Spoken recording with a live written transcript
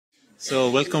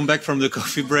So welcome back from the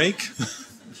coffee break.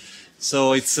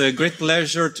 So it's a great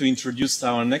pleasure to introduce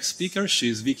our next speaker.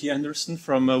 She's Vicky Henderson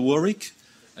from Warwick,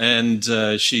 and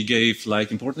she gave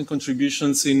important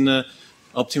contributions in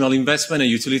optimal investment and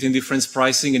utility indifference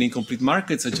pricing and incomplete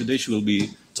markets. And today she will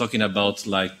be talking about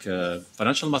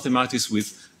financial mathematics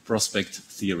with prospect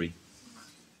theory.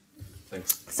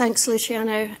 Thanks. Thanks,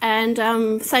 Luciano,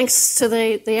 and thanks to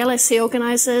the LSE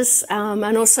organisers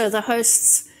and also the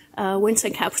hosts,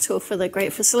 Winton Capital, for the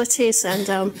great facilities, and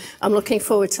I'm looking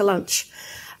forward to lunch.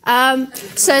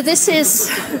 So this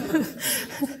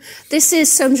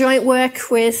is some joint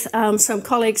work with some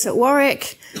colleagues at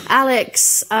Warwick.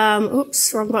 Alex,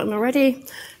 oops, wrong button already.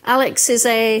 Alex is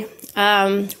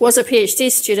was a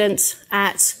PhD student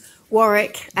at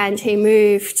Warwick, and he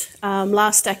moved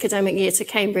last academic year to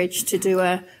Cambridge to do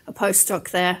a postdoc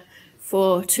there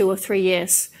for 2 or 3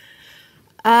 years.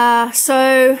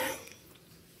 So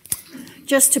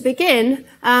just to begin,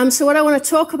 so what I want to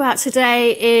talk about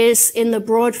today is in the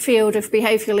broad field of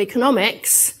behavioral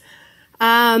economics.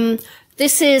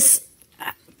 This is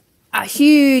a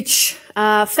huge,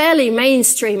 fairly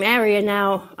mainstream area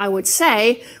now, I would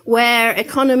say, where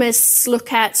economists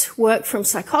look at work from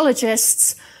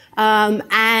psychologists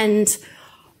and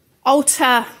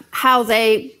alter how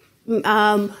they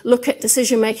look at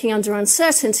decision-making under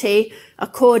uncertainty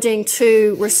according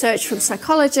to research from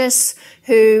psychologists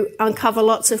who uncover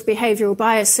lots of behavioral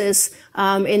biases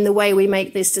in the way we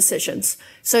make these decisions.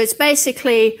 So it's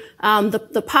basically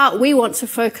the part we want to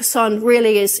focus on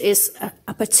really is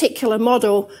a particular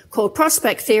model called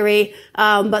prospect theory,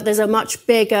 but there's a much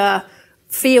bigger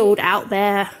field out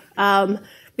there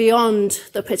beyond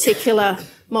the particular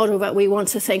model that we want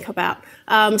to think about.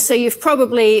 So you've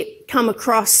probably come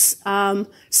across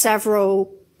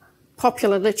several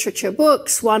popular literature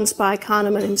books. One's by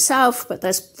Kahneman himself, but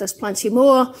there's plenty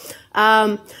more.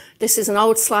 This is an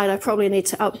old slide. I probably need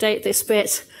to update this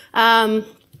bit.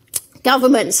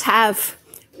 Governments have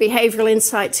behavioral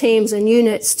insight teams and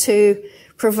units to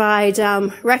provide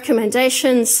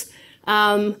recommendations,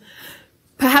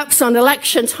 perhaps on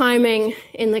election timing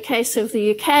in the case of the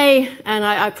UK, and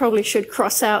I probably should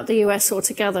cross out the US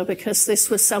altogether because this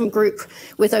was some group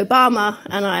with Obama,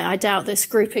 and I doubt this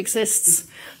group exists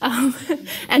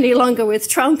any longer with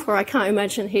Trump, or I can't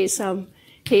imagine he's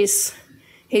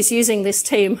using this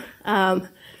team.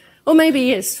 Or maybe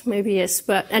he is,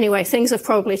 but anyway, things have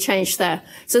probably changed there.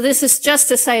 So this is just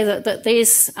to say that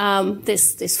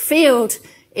this field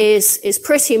is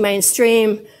pretty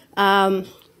mainstream.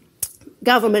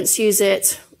 Governments use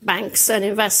it, banks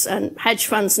and hedge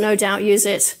funds no doubt use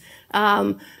it,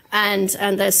 and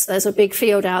there's a big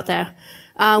field out there.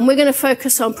 We're going to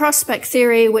focus on prospect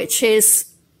theory, which is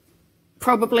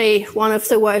probably one of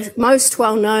the most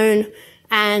well-known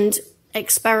and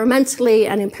experimentally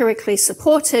and empirically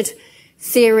supported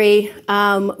theory,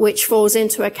 which falls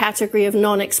into a category of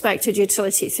non-expected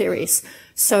utility theories.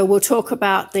 So we'll talk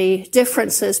about the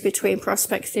differences between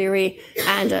prospect theory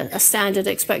and a standard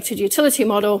expected utility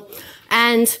model.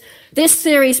 And this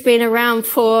theory's been around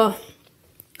for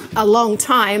a long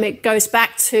time. It goes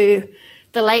back to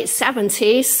the late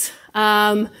 70s,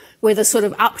 with a sort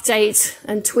of update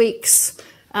and tweaks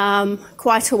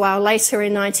quite a while later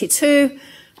in 92.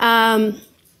 And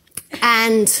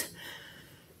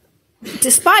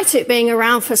despite it being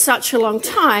around for such a long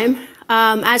time,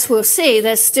 as we'll see,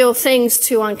 there's still things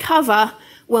to uncover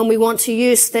when we want to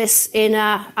use this in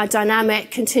a dynamic,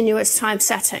 continuous time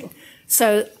setting.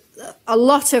 So a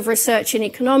lot of research in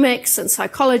economics and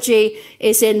psychology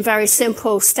is in very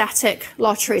simple, static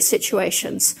lottery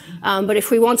situations. But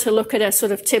if we want to look at a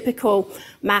sort of typical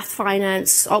math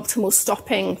finance, optimal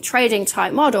stopping, trading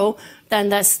type model, then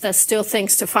there's still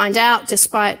things to find out,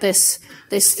 despite this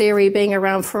theory being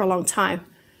around for a long time.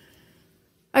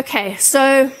 Okay,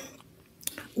 so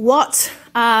what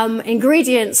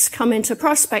ingredients come into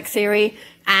prospect theory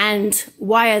and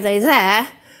why are they there?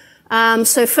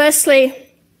 So firstly,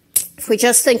 if we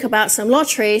just think about some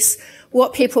lotteries,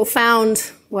 what people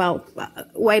found, well,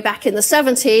 way back in the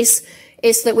 70s,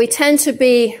 is that we tend to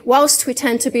be, whilst we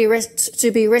tend to be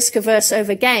risk averse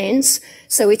over gains,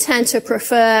 so we tend to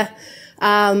prefer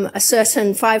a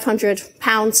certain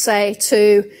 £500, say,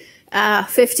 to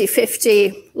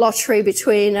 50-50 lottery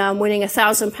between winning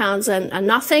 £1,000 and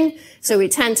nothing. So we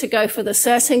tend to go for the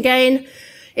certain gain.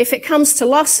 If it comes to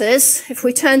losses, if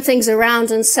we turn things around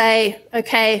and say,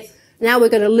 okay, now we're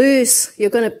going to lose, you're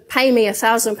going to pay me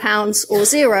 £1,000 or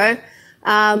zero,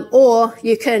 or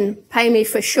you can pay me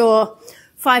for sure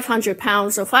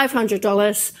 £500 or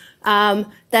 $500,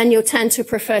 then you'll tend to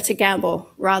prefer to gamble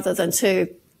rather than to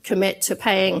commit to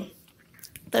paying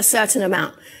a certain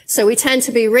amount. So we tend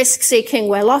to be risk-seeking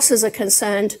where losses are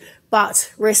concerned,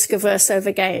 but risk-averse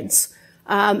over gains.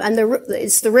 And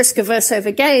it's the risk-averse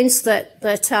over gains that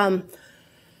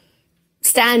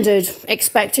standard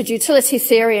expected utility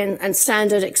theory and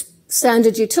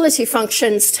standard utility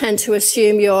functions tend to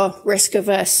assume you're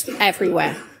risk-averse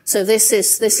everywhere. So this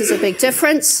is a big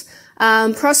difference.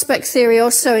 Prospect theory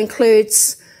also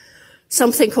includes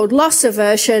something called loss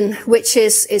aversion, which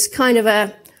is kind of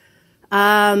a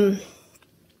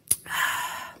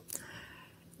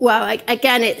well,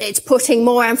 again, it's putting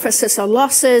more emphasis on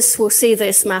losses. We'll see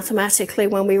this mathematically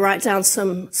when we write down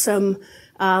some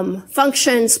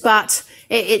functions, but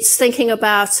it's thinking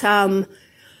about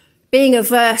being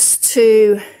averse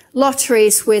to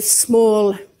lotteries with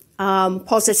small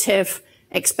positive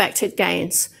expected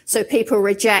gains. So people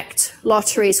reject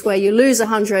lotteries where you lose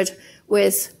 100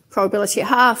 with probability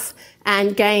half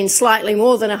and gain slightly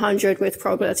more than 100 with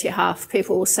probability half.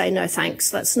 People will say, no thanks,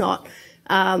 that's not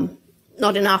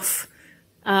enough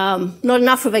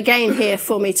of a gain here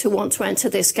for me to want to enter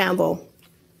this gamble.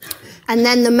 And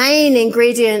then the main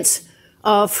ingredient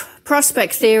of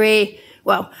prospect theory,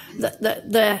 well,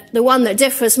 the one that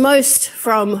differs most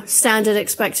from standard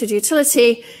expected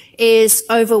utility is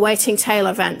overweighting tail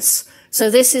events. So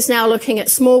this is now looking at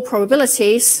small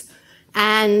probabilities,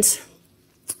 and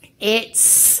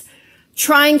it's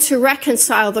trying to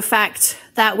reconcile the fact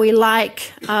that we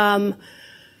like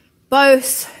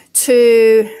both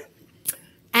to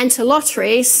enter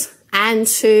lotteries and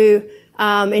to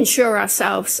insure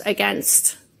ourselves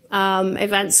against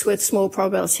events with small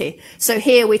probability. So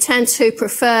here we tend to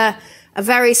prefer a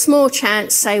very small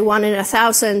chance, say 1 in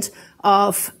 1,000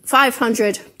 of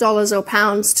 $500 or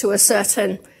pounds to a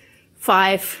certain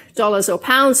 $5 or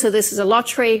pounds. So this is a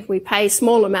lottery. We pay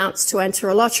small amounts to enter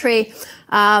a lottery.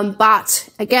 But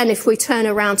again, if we turn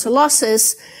around to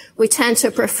losses, we tend to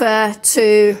prefer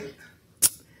to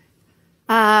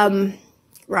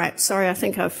right, sorry, I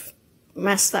think I've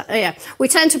messed that. Yeah, we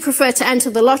tend to prefer to enter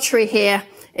the lottery here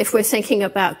if we're thinking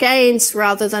about gains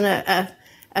rather than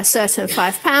a certain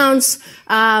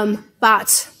 £5.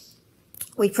 But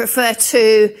we prefer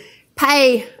to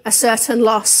pay a certain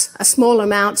loss, a small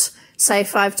amount, say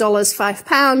 $5,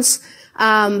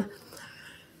 £5,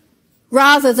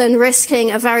 rather than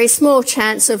risking a very small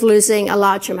chance of losing a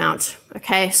large amount.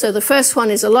 Okay, so the first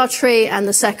one is a lottery and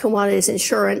the second one is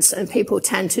insurance, and people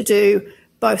tend to do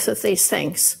both of these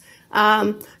things.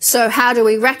 So how do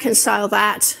we reconcile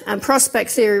that? And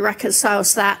prospect theory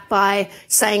reconciles that by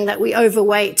saying that we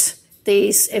overweight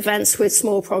these events with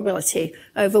small probability,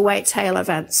 overweight tail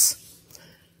events.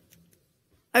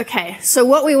 Okay, so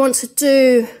what we want to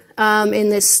do in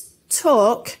this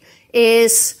talk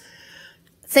is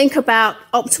think about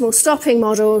optimal stopping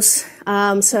models,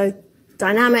 so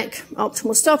dynamic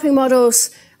optimal stopping models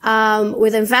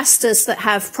with investors that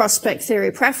have prospect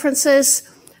theory preferences.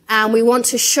 And we want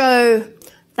to show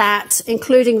that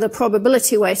including the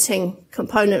probability weighting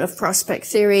component of prospect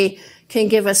theory can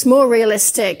give us more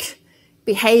realistic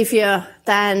behavior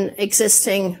than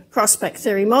existing prospect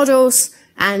theory models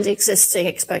and existing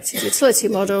expected utility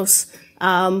models,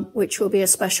 which will be a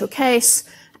special case,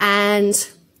 and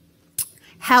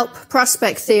help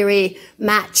prospect theory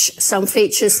match some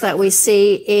features that we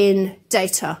see in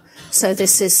data. So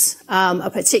this is a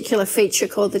particular feature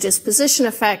called the disposition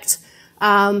effect,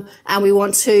 and we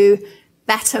want to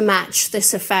better match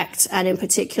this effect, and in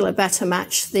particular better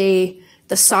match the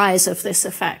size of this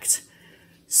effect.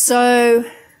 So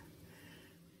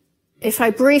if I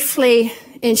briefly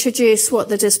introduce what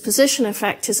the disposition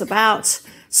effect is about.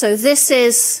 So this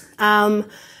is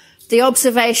the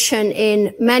observation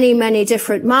in many, many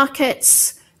different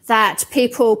markets that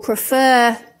people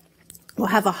prefer or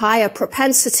have a higher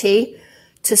propensity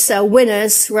to sell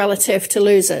winners relative to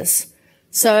losers.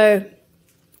 So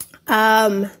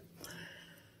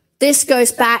this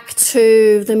goes back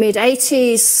to the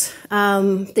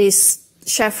mid-80s. These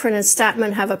Sheffrin and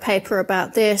Statman have a paper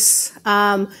about this,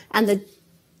 and the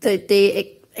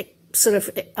sort of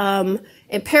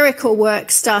empirical work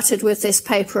started with this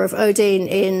paper of Odin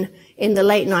in the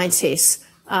late 90s,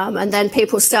 and then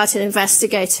people started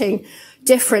investigating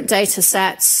different data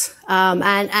sets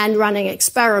and running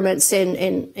experiments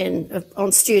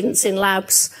on students in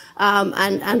labs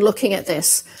and looking at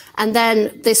this. And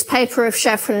then this paper of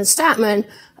Sheffrin and Statman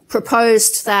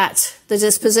proposed that the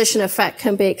disposition effect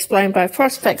can be explained by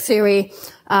prospect theory.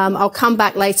 I'll come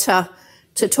back later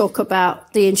to talk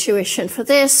about the intuition for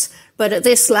this, but at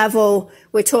this level,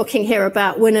 we're talking here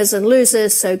about winners and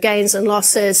losers, so gains and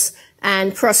losses,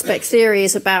 and prospect theory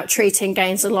is about treating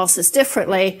gains and losses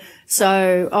differently.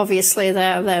 So obviously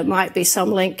there might be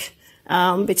some link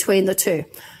between the two.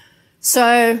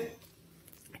 So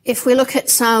if we look at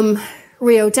some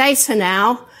real data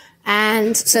now,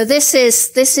 and so this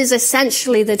is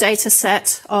essentially the data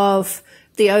set of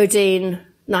the Odin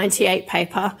 98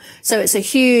 paper. So it's a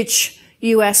huge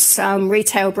US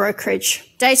retail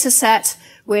brokerage data set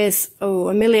with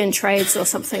 1 million trades or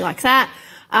something like that.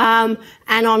 And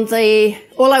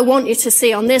all I want you to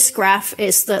see on this graph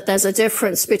is that there's a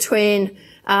difference between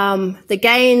the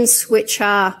gains, which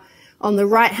are on the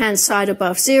right-hand side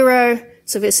above zero.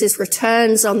 So this is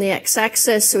returns on the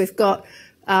x-axis. So we've got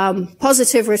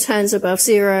positive returns above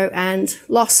zero and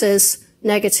losses,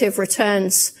 negative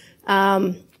returns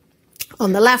on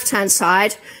the left-hand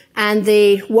side. And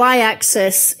the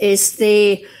y-axis is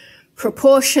the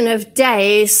proportion of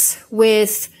days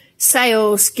with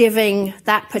sales giving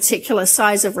that particular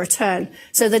size of return.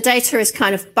 So the data is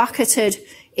kind of bucketed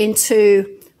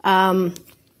into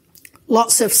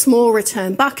lots of small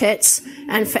return buckets,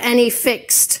 and for any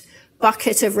fixed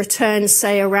bucket of returns,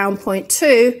 say around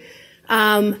 0.2,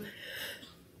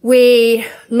 we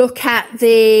look at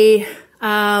the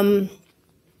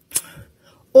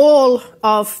all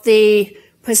of the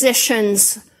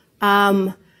positions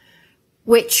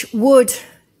which would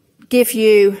give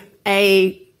you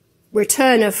a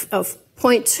return of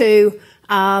 0.2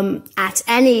 at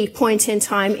any point in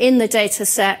time in the data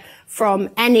set from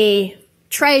any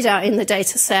trader in the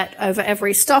data set over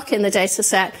every stock in the data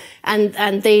set.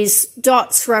 And these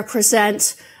dots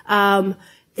represent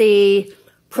the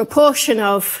proportion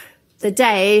of the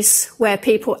days where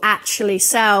people actually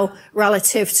sell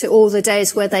relative to all the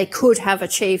days where they could have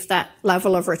achieved that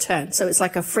level of return. So it's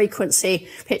like a frequency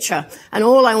picture. And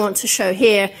all I want to show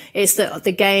here is that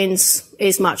the gains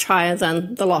is much higher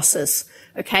than the losses.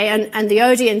 Okay. And the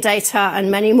Odeon data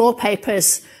and many more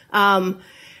papers,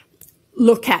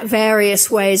 look at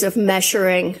various ways of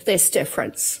measuring this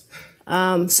difference.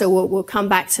 So we'll come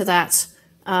back to that,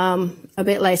 a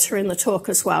bit later in the talk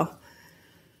as well.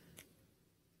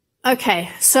 Okay,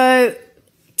 so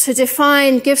to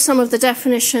give some of the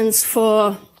definitions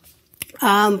for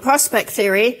prospect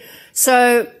theory.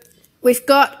 So we've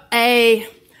got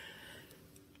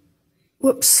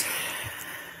whoops,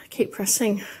 I keep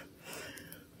pressing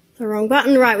the wrong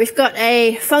button. Right, we've got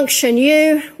a function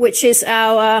u, which is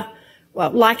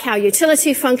like our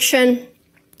utility function.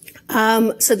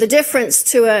 So the difference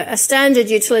to a standard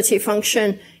utility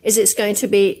function is it's going to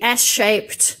be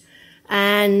S-shaped.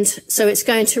 And so it's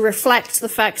going to reflect the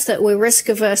fact that we're risk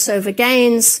averse over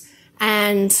gains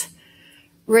and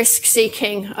risk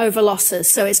seeking over losses.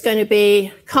 So it's going to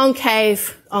be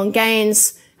concave on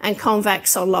gains and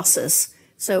convex on losses.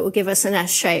 So it will give us an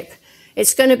S shape.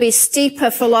 It's going to be steeper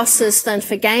for losses than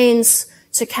for gains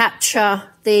to capture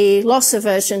the loss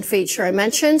aversion feature I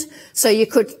mentioned. So you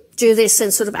could do this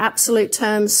in sort of absolute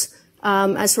terms,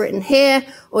 as written here,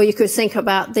 or you could think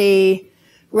about the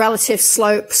relative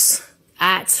slopes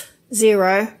at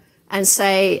zero and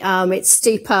say it's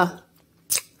steeper,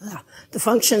 the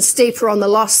function's steeper on the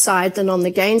loss side than on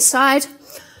the gain side.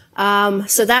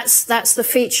 So that's the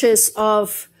features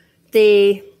of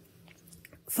the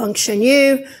function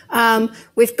u.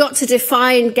 We've got to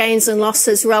define gains and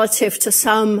losses relative to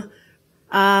some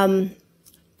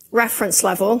reference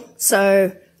level.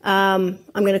 So I'm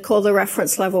going to call the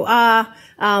reference level r,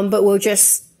 but we'll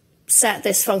just set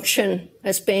this function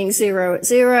as being 0 at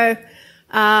 0.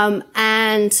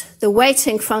 And the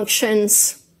weighting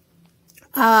functions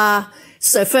are,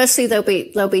 so firstly there'll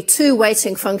be two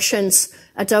weighting functions,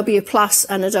 a w plus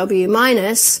and a w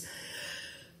minus,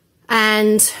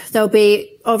 and there'll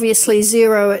be obviously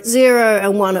 0 at 0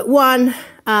 and 1 at 1,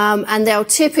 and they'll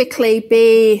typically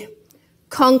be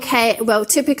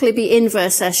typically be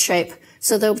inverse S shape.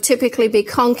 So they'll typically be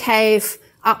concave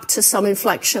up to some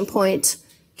inflection point,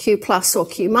 Q plus or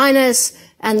Q minus,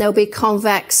 and they'll be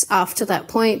convex after that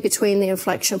point between the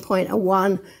inflection point and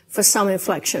 1 for some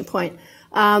inflection point.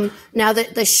 Now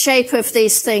the shape of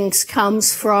these things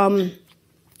comes from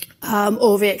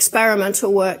all the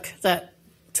experimental work that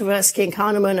Tversky and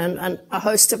Kahneman and a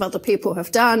host of other people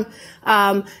have done,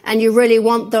 and you really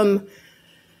want them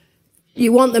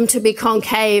to be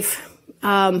concave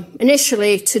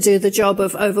initially to do the job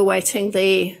of overweighting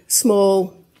the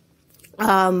small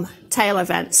tail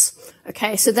events.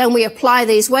 Okay, so then we apply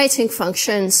these weighting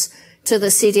functions to the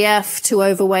CDF to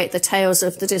overweight the tails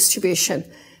of the distribution.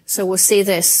 So we'll see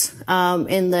this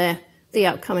in the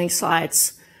upcoming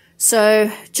slides.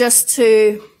 So just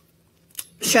to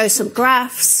show some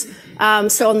graphs.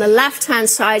 So on the left-hand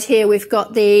side here, we've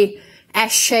got the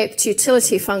S-shaped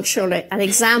utility function, an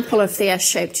example of the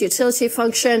S-shaped utility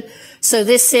function. So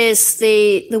this is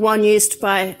the one used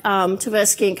by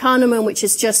Tversky and Kahneman, which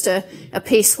is just a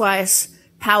piecewise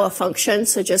power function.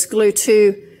 So just glue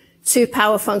two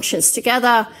power functions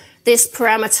together. This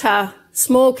parameter,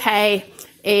 small k,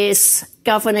 is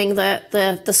governing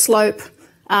the slope.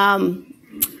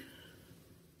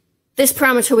 This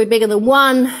parameter will be bigger than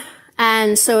 1,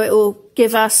 and so it will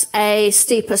give us a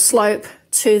steeper slope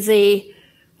to the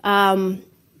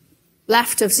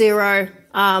left of 0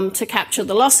 to capture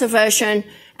the loss aversion,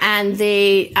 and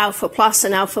the alpha plus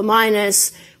and alpha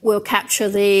minus will capture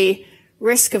the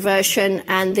risk aversion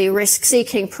and the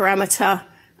risk-seeking parameter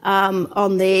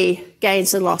on the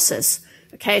gains and losses.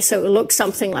 Okay, so it will look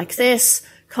something like this: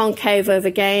 concave over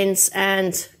gains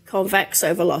and convex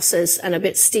over losses, and a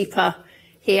bit steeper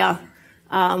here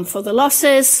for the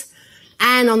losses.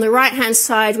 And on the right-hand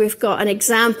side, we've got an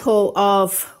example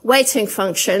of weighting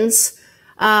functions.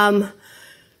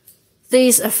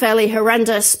 These are fairly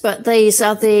horrendous, but these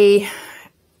are the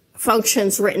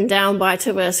functions written down by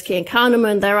Tversky and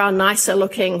Kahneman. There are nicer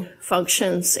looking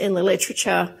functions in the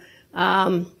literature,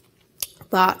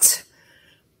 but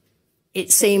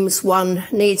it seems one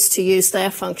needs to use their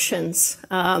functions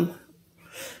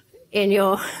in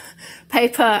your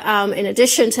paper in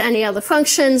addition to any other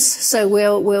functions. So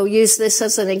we'll use this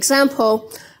as an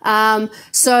example.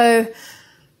 So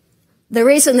the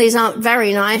reason these aren't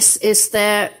very nice is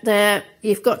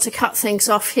you've got to cut things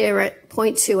off here at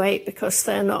 0.28 because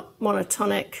they're not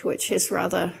monotonic, which is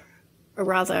a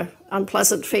rather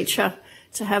unpleasant feature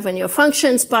to have in your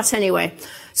functions. But anyway,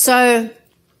 so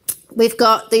we've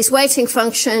got these weighting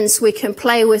functions. We can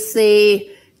play with the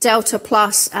delta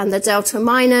plus and the delta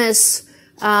minus.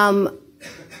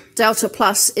 Delta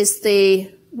plus is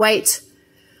the weight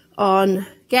on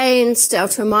gains,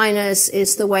 delta minus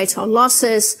is the weight on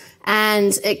losses,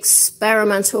 and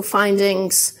experimental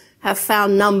findings have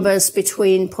found numbers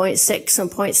between 0.6 and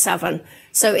 0.7.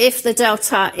 So if the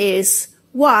delta is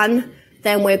 1,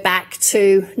 then we're back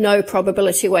to no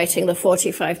probability weighting, the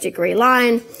 45-degree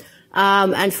line.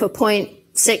 And for 0.6,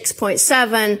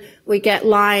 0.7, we get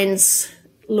lines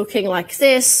looking like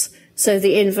this, so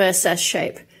the inverse S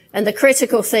shape. And the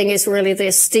critical thing is really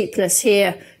this steepness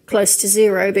here close to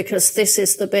 0, because this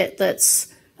is the bit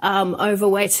that's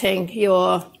overweighting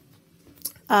your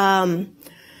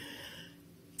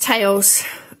tails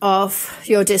of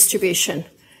your distribution.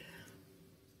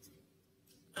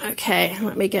 Okay,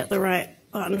 let me get the right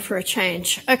button for a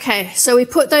change. Okay, so we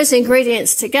put those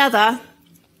ingredients together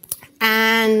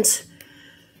and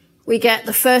we get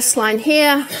the first line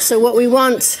here. So what we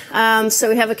want, so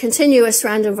we have a continuous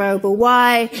random variable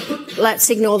y. Let's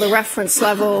ignore the reference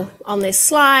level on this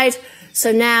slide.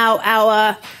 So now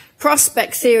our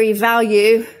prospect theory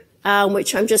value,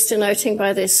 which I'm just denoting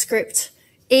by this script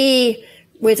E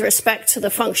with respect to the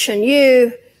function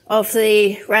u of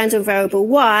the random variable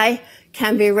y,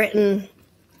 can be written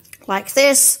like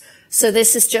this. So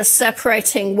this is just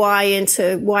separating y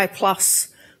into y plus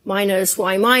minus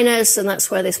y minus, and that's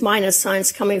where this minus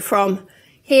sign's coming from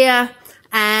here.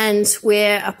 And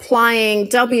we're applying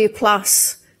w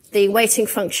plus, the weighting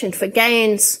function for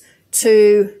gains,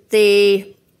 to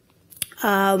the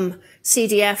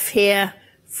CDF here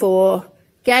for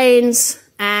gains,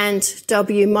 and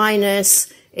w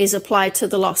minus is applied to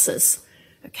the losses.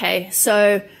 Okay,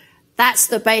 so that's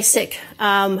the basic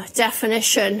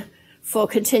definition for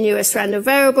continuous random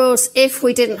variables. If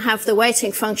we didn't have the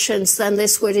weighting functions, then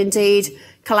this would indeed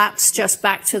collapse just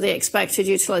back to the expected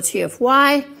utility of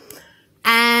y.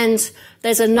 And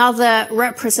there's another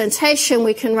representation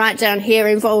we can write down here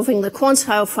involving the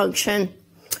quantile function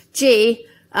g.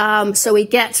 So we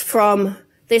get from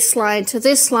this line to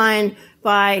this line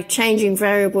by changing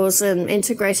variables and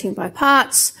integrating by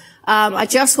parts. I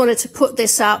just wanted to put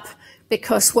this up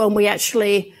because when we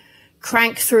actually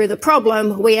crank through the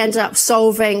problem, we end up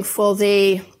solving for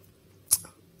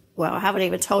well, I haven't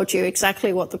even told you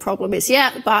exactly what the problem is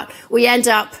yet, but we end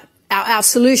up, our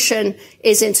solution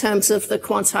is in terms of the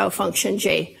quantile function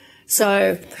g.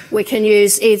 So we can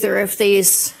use either of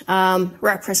these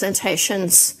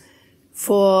representations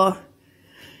for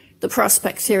the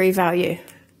prospect theory value.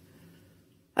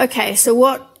 Okay, so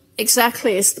what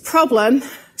exactly is the problem?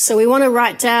 So we want to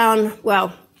write down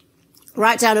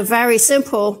a very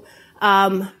simple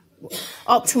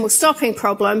optimal stopping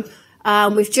problem.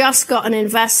 We've just got an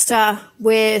investor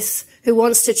who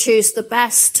wants to choose the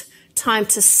best time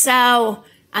to sell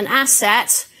an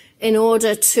asset in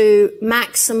order to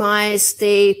maximize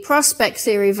the prospect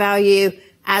theory value,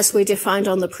 as we defined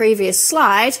on the previous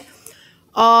slide,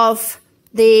 of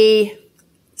the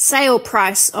sale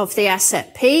price of the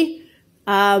asset P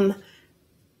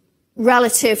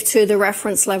relative to the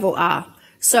reference level R.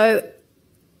 So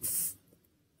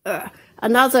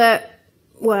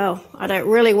well, I don't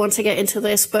really want to get into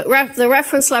this, but the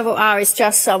reference level R is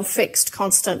just some fixed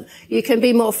constant. You can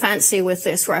be more fancy with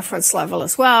this reference level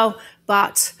as well,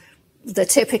 but the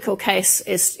typical case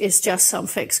is just some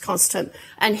fixed constant.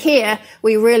 And here,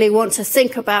 we really want to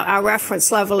think about our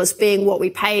reference level as being what we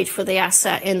paid for the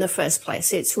asset in the first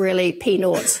place. It's really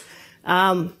P0.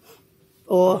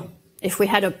 Or if we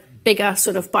had a bigger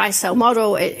sort of buy-sell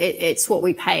model, it's what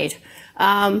we paid.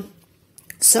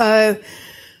 So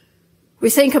we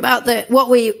think about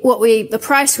the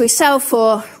price we sell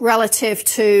for relative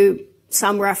to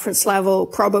some reference level,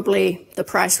 probably the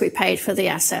price we paid for the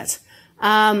asset.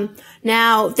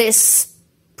 Now this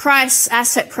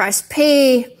asset price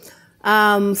P,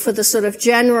 for the sort of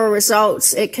general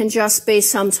results, it can just be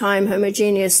some time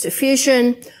homogeneous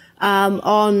diffusion,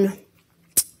 on,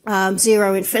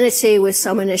 0 infinity with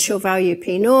some initial value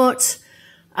P0.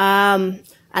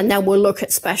 And then we'll look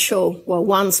at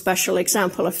one special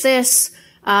example of this.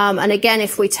 And again,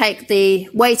 if we take the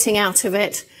weighting out of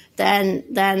it, then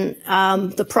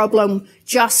the problem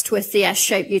just with the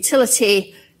S-shaped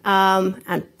utility,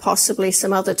 and possibly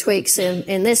some other tweaks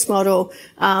in this model,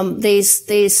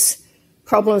 these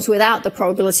problems without the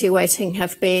probability weighting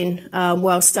have been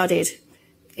well studied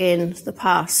in the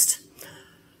past.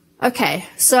 Okay,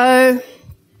 so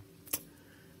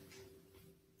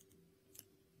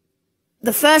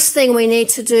the first thing we need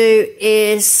to do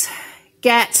is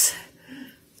get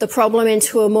the problem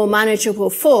into a more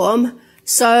manageable form.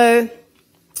 So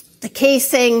the key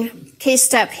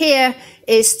step here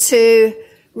is to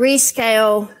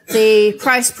rescale the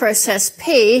price process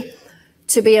P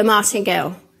to be a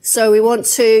martingale. So we want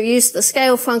to use the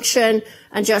scale function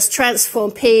and just transform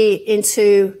P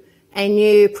into a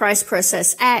new price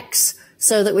process X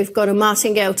so that we've got a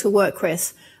martingale to work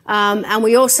with. And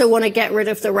we also want to get rid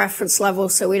of the reference level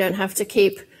so we don't have to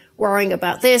keep worrying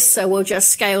about this. So we'll just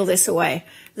scale this away.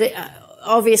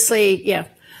 Obviously, yeah,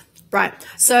 right.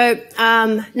 So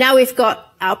now we've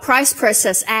got our price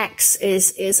process X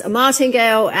is a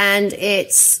martingale, and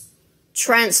it's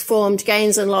transformed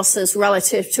gains and losses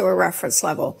relative to a reference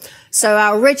level. So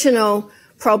our original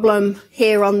problem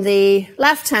here on the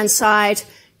left-hand side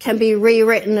can be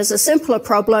rewritten as a simpler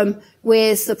problem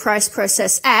with the price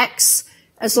process X,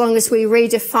 as long as we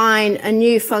redefine a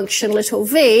new function little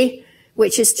v,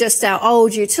 which is just our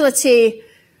old utility.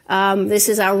 This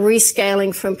is our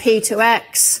rescaling from P to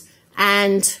X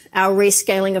and our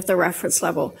rescaling of the reference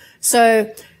level.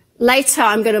 So later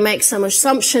I'm going to make some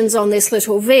assumptions on this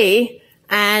little v,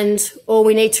 and all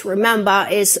we need to remember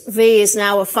is v is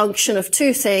now a function of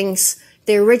two things: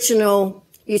 the original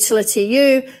utility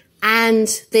u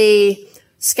and the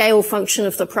scale function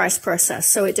of the price process.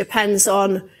 So it depends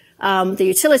on the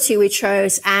utility we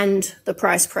chose and the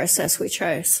price process we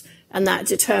chose. And that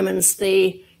determines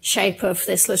the shape of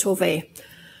this little v.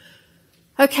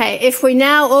 Okay, if we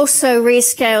now also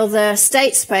rescale the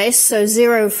state space, so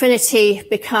 0 infinity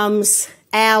becomes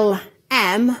Lm,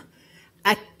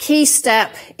 a key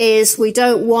step is we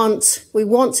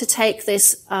want to take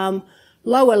this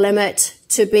lower limit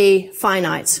to be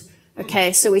finite.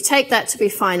 Okay, so we take that to be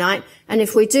finite, and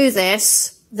if we do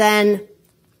this, then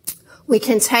we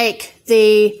can take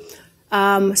the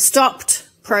stopped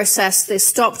process, this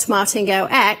stopped martingale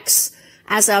X,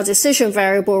 as our decision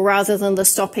variable rather than the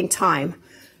stopping time.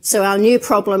 So our new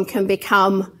problem can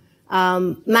become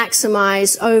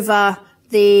maximize over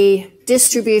the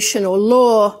distribution or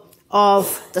law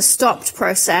of the stopped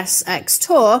process X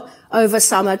tor over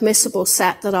some admissible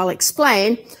set that I'll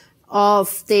explain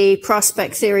of the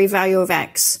prospect theory value of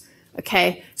X.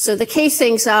 Okay, so the key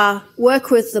things are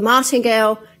work with the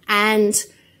martingale and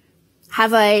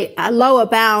have a lower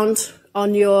bound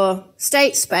on your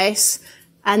state space.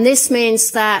 And this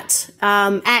means that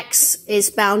X is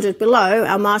bounded below.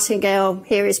 Our martingale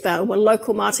here is bounded, well,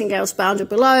 local martingale is bounded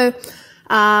below.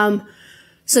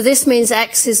 So this means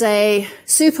X is a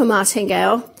super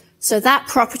martingale. So that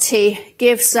property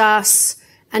gives us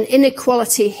an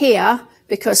inequality here,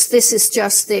 because this is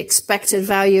just the expected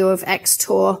value of X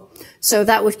tor. So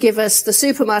that would give us, the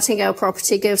super martingale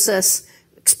property gives us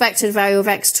expected value of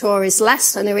X tor is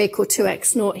less than or equal to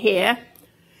X naught here.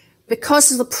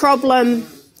 Because of the problem,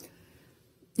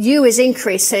 U is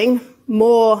increasing,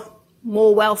 more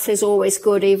wealth is always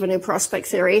good, even in prospect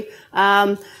theory.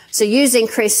 So U is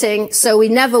increasing, so we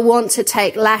never want to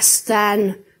take less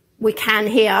than we can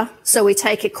here. So we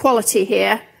take equality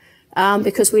here,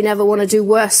 because we never want to do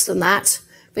worse than that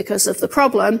because of the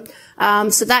problem.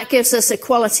 So that gives us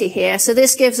equality here. So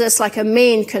this gives us like a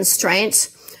mean constraint.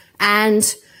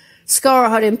 And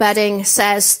Skorohod embedding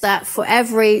says that for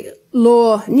every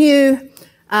law nu,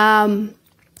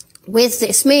 with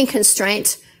this mean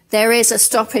constraint, there is a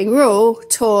stopping rule,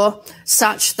 Tor,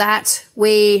 such that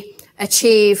we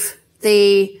achieve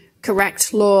the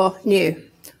correct law nu.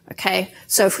 Okay,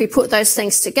 so if we put those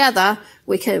things together,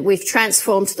 we've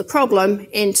transformed the problem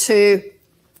into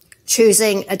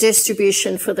choosing a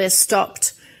distribution for this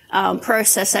stopped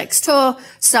process X Tor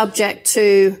subject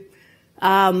to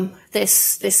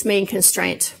this mean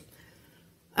constraint.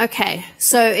 Okay,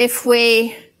 so if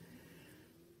we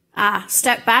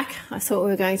step back, I thought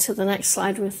we were going to the next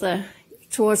slide with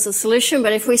towards the solution,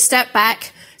 but if we step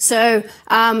back, so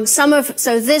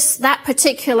that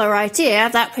particular idea,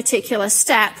 that particular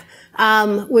step,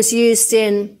 was used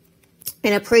in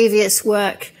a previous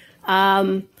work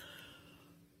of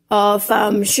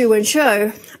Xu and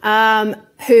Zhou,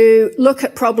 who look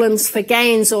at problems for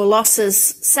gains or losses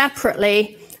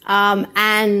separately,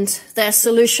 and their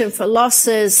solution for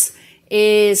losses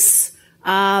is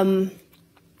how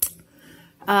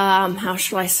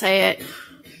shall I say it?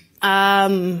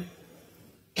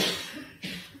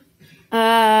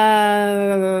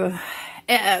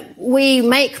 We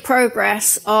make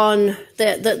progress on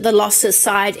the losses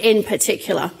side in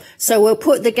particular. So we'll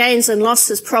put the gains and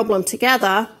losses problem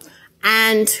together,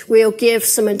 and we'll give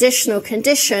some additional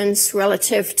conditions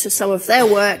relative to some of their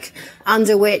work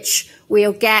under which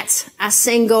we'll get a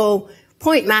single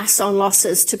point mass on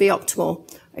losses to be optimal.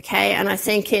 Okay, and I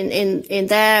think in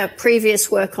their previous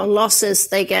work on losses,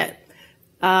 they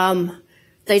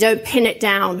don't pin it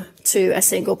down to a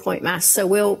single point mass. So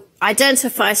we'll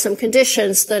identify some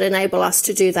conditions that enable us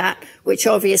to do that, which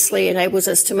obviously enables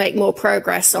us to make more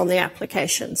progress on the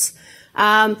applications.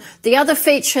 The other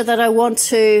feature that I want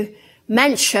to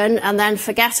mention and then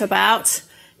forget about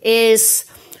is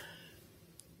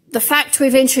the fact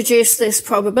we've introduced this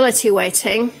probability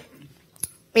weighting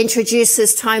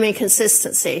introduces time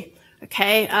inconsistency.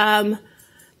 Okay, I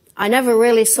never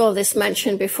really saw this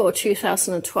mentioned before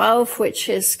 2012, which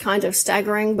is kind of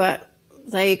staggering, but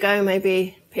there you go.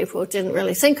 Maybe people didn't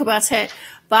really think about it.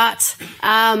 But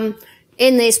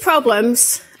in these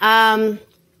problems,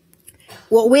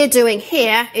 what we're doing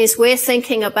here is we're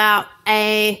thinking about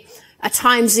a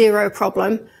time zero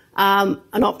problem, a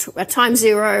time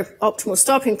zero optimal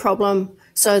stopping problem.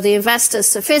 So the investor's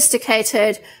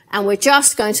sophisticated, and we're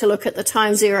just going to look at the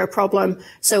time zero problem.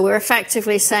 So we're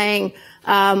effectively saying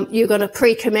you're going to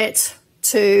pre-commit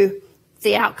to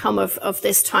the outcome of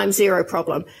this time zero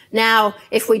problem. Now,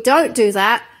 if we don't do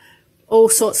that, all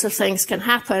sorts of things can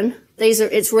happen.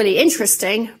 It's really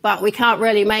interesting, but we can't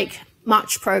really make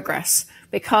much progress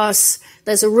because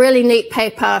there's a really neat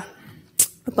paper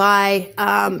by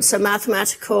some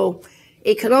mathematical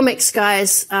economics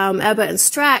guys, Ebert and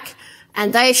Strack,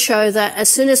 and they show that as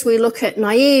soon as we look at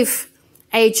naive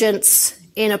agents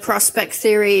in a prospect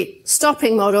theory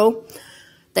stopping model,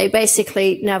 they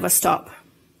basically never stop.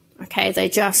 Okay, they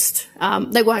just,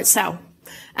 they won't sell.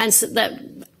 And so that,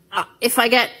 if I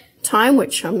get time,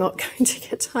 which I'm not going to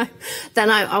get time, then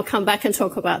I'll come back and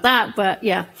talk about that. But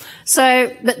yeah,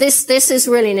 so, but this is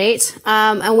really neat.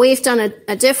 And we've done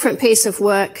a different piece of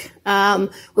work,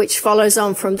 which follows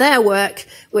on from their work,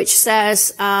 which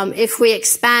says, if we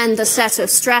expand the set of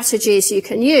strategies you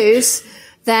can use,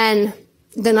 then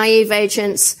the naive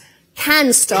agents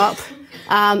can stop,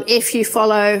 if you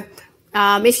follow,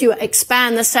 if you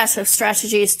expand the set of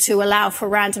strategies to allow for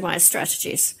randomized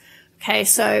strategies. Okay,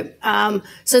 so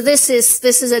this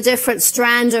is a different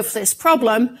strand of this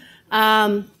problem,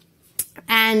 and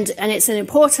it's an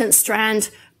important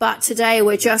strand. But today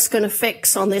we're just going to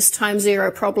fix on this time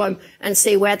zero problem and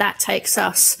see where that takes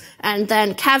us, and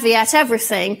then caveat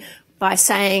everything by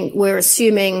saying we're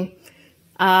assuming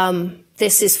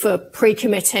this is for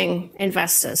pre-committing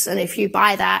investors, and if you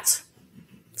buy that,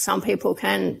 some people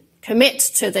can commit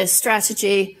to this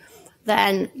strategy,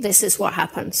 then this is what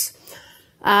happens.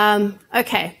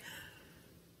 Okay,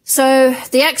 so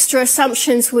the extra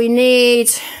assumptions we need,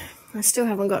 I still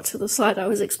haven't got to the slide I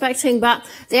was expecting, but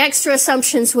the extra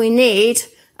assumptions we need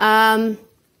are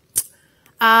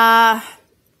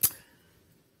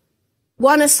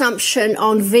one assumption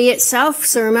on V itself.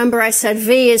 So remember I said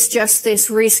V is just this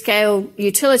rescale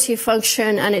utility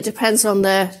function, and it depends on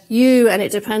the U and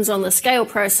it depends on the scale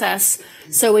process.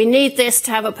 So we need this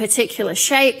to have a particular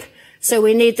shape. So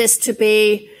we need this to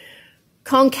be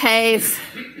concave,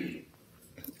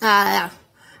 concave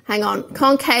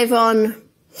on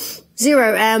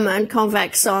 0M and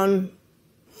convex on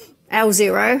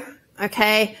L0,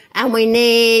 okay? And we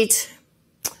need,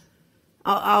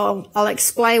 I'll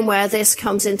explain where this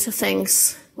comes into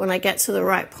things when I get to the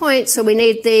right point. So we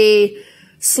need the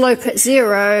slope at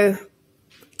 0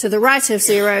 to the right of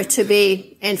 0 to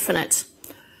be infinite.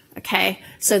 Okay,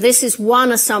 so this is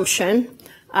one assumption.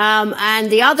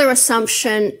 And the other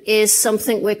assumption is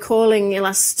something we're calling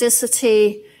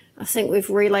elasticity. I think we've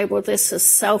relabeled this as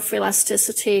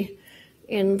self-elasticity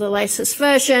in the latest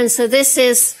version. So this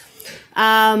is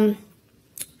a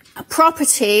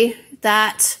property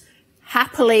that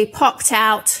happily popped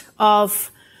out of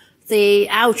the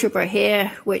algebra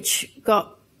here, which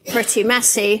got pretty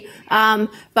messy.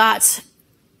 But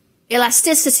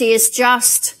elasticity is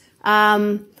just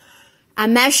a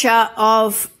measure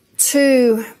of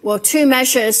two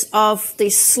measures of the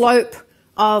slope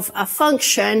of a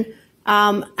function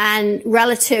and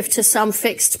relative to some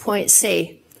fixed point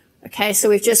C. Okay, so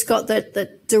we've just got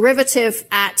the derivative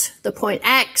at the point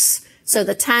X, so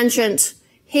the tangent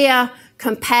here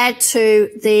compared to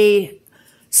the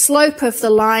slope of the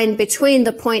line between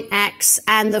the point X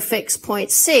and the fixed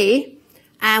point C.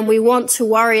 And we want to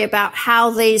worry about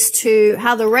how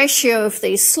the ratio of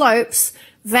these slopes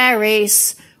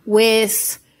varies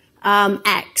with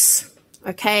X.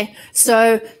 Okay,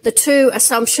 so the two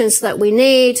assumptions that we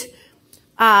need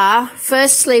are,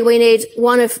 firstly, we need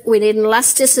an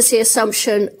elasticity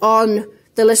assumption on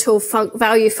the little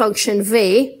value function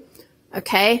V,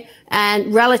 okay,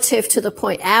 and relative to the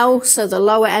point L, so the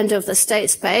lower end of the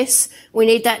state space, we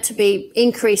need that to be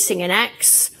increasing in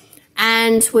X,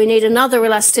 and we need another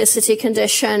elasticity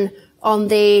condition on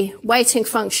the weighting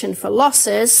function for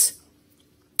losses,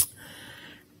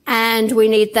 and we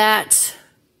need that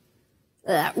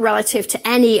relative to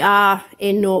any R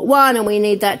in 0,1, and we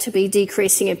need that to be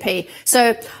decreasing in P.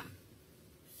 So,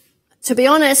 to be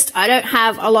honest, I don't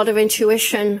have a lot of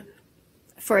intuition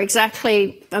for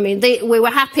exactly, I mean, we were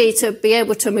happy to be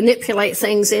able to manipulate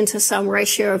things into some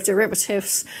ratio of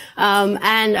derivatives,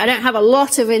 and I don't have a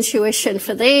lot of intuition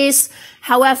for these.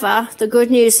 However, the good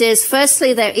news is,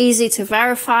 firstly, they're easy to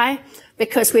verify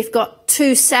because we've got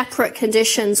two separate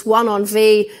conditions, one on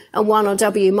V and one on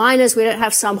W minors. We don't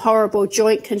have some horrible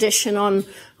joint condition on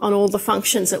all the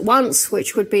functions at once,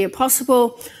 which would be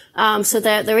impossible. So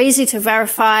they're easy to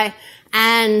verify.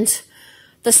 And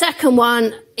the second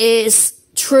one is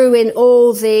true in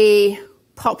all the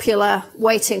popular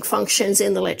weighting functions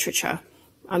in the literature.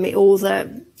 I mean, all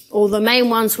the main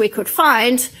ones we could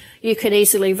find, you can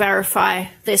easily verify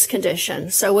this condition.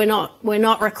 So we're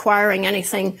not requiring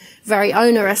anything very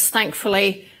onerous,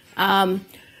 thankfully, on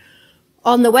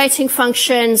the weighting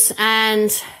functions, and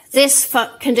this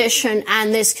condition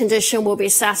and this condition will be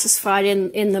satisfied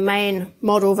in the main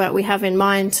model that we have in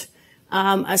mind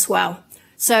as well.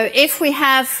 So if we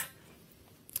have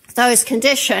those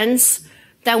conditions,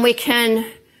 then we can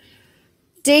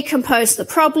decompose the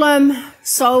problem,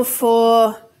 solve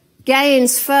for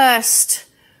gains first,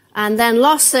 and then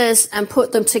losses, and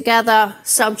put them together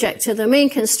subject to the mean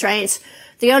constraint.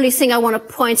 The only thing I want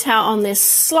to point out on this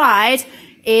slide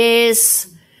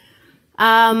is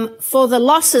for the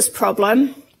losses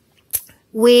problem,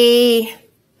 we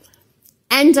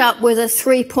end up with a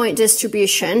 3-point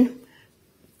distribution.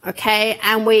 Okay,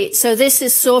 and so this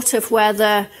is sort of where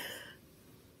the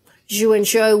Zhu and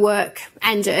Zhou work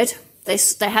ended. They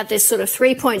had this sort of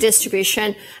 3-point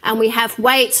distribution, and we have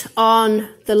weight on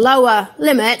the lower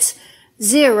limit,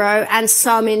 0, and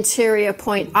some interior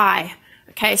point I.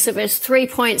 Okay, so there's 3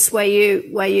 points where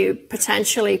you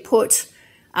potentially put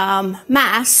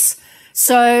mass.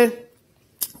 So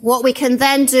what we can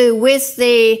then do with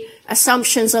the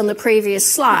assumptions on the previous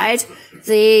slide,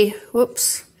 the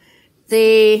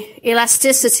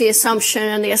elasticity assumption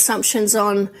and the assumptions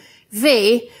on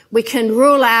V, we can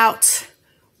rule out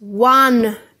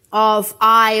one of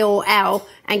I or L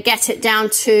and get it down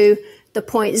to the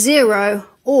point 0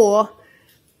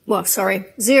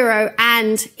 0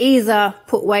 and either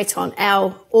put weight on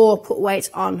L or put weight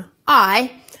on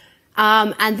I.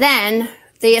 And then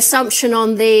the assumption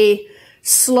on the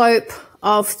slope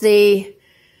of the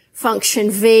function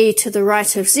V to the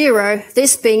right of 0,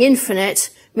 this being infinite,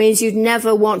 means you'd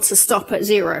never want to stop at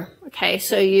 0. Okay,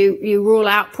 so you rule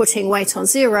out putting weight on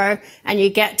 0, and you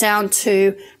get down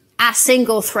to a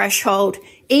single threshold,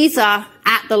 either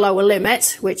at the lower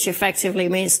limit, which effectively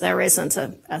means there isn't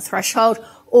a threshold,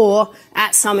 or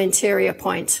at some interior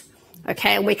point.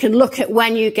 Okay, and we can look at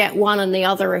when you get one and the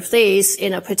other of these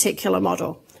in a particular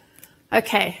model.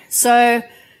 Okay, so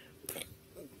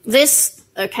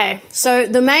so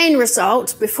the main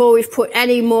result, before we've put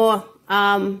any more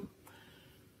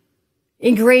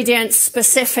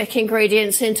specific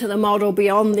ingredients into the model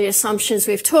beyond the assumptions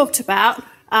we've talked about,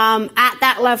 at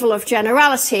that level of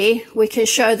generality, we can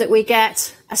show that we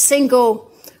get a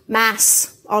single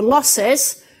mass on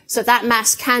losses. So that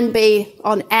mass can be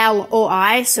on L or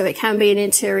I, so it can be an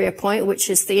interior point, which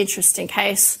is the interesting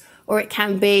case, or it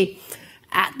can be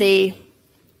at the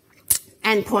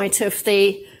endpoint of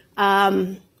the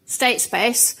state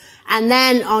space. And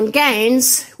then on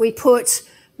gains, we put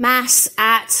mass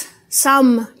at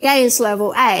some gains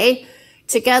level A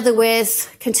together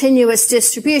with continuous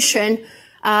distribution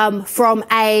from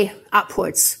A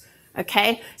upwards.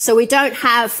 Okay, so we don't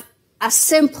have a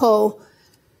simple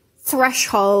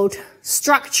threshold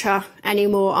structure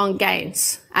anymore on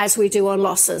gains as we do on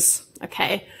losses.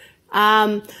 Okay,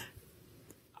 I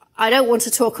don't want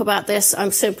to talk about this.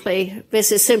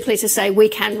 This is simply to say we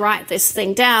can write this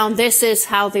thing down. This is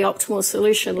how the optimal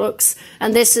solution looks.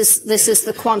 And this is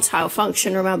the quantile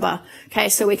function, remember. Okay,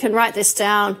 so we can write this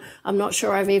down. I'm not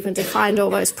sure I've even defined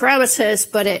all those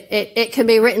parameters, but it can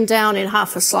be written down in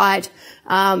half a slide,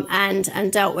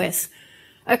 and dealt with.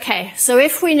 Okay, so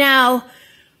if we now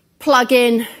plug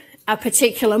in a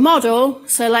particular model,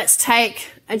 so let's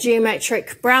take a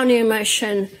geometric Brownian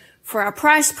motion for our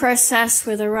price process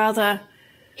with a rather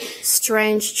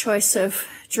strange choice of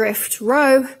drift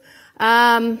rho,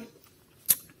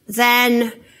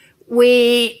 then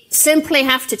we simply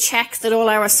have to check that all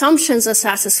our assumptions are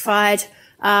satisfied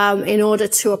in order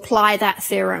to apply that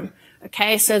theorem.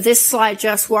 Okay, so this slide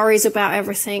just worries about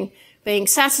everything being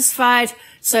satisfied.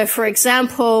 So for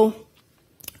example,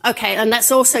 okay, and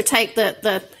let's also take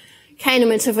the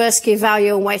Kahneman, Tversky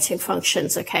value and weighting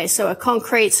functions. Okay, so a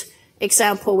concrete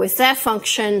example with their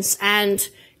functions and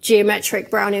geometric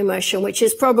Brownian motion, which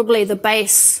is probably the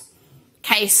base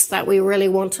case that we really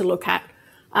want to look at.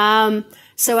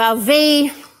 So our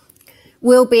V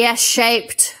will be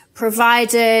S-shaped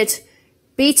provided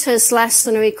beta's less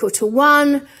than or equal to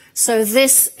 1. So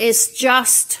this is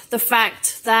just the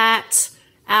fact that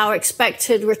our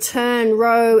expected return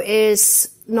rho is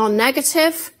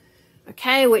non-negative,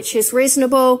 okay, which is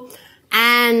reasonable.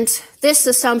 And this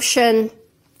assumption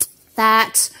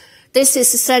that this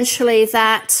is essentially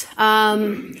that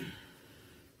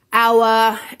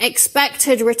our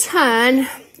expected return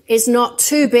is not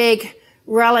too big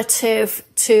relative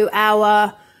to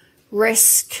our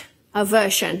risk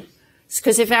aversion.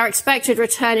 Because if our expected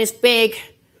return is big,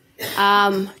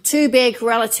 too big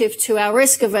relative to our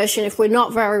risk aversion, if we're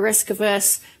not very risk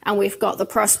averse and we've got the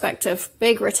prospect of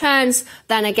big returns,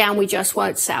 then again, we just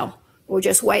won't sell. We'll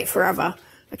just wait forever.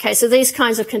 Okay, so these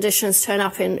kinds of conditions turn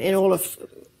up in all of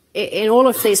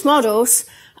these models.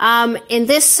 In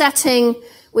this setting,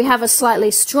 we have a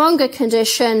slightly stronger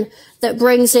condition that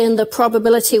brings in the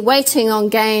probability weighting on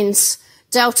gains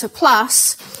delta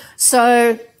plus.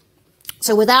 So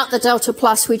without the delta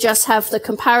plus, we just have the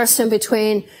comparison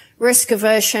between risk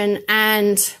aversion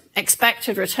and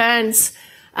expected returns.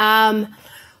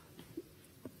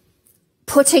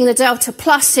 Putting the delta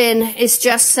plus in is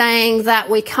just saying that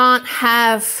we can't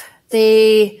have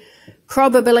the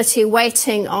probability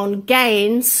weighting on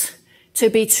gains to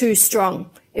be too strong.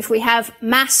 If we have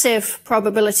massive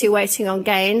probability weighting on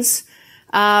gains,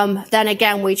 then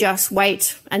again, we just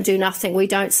wait and do nothing. We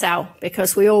don't sell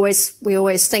because we always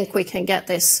think we can get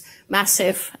this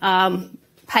massive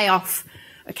payoff.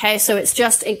 Okay, so it's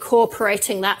just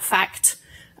incorporating that fact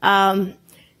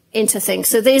into things.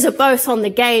 So these are both on the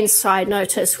gains side.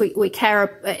 Notice we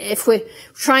care if we're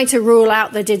trying to rule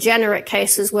out the degenerate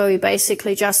cases where we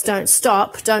basically just don't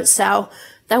sell,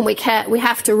 then we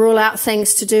have to rule out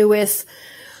things to do with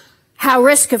how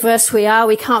risk averse we are.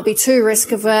 We can't be too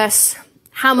risk averse.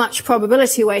 How much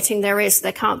probability weighting there is.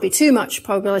 There can't be too much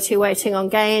probability weighting on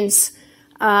gains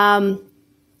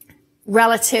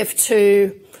relative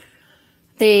to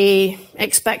the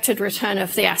expected return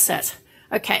of the asset.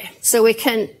 Okay, so we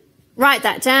can write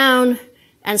that down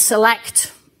and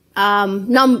select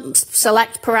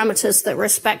parameters that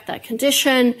respect that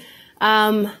condition.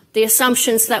 The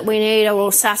assumptions that we need are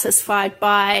all satisfied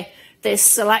by this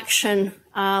selection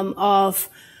of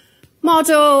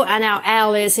model, and our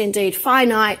L is indeed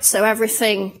finite, so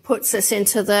everything puts us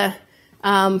into the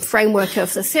framework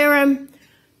of the theorem.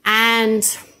 And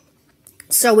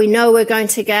so we know we're going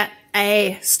to get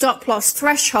a stop loss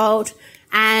threshold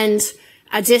and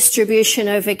a distribution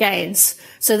over gains.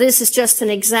 So this is just an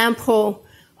example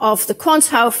of the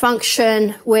quantile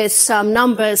function with some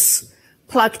numbers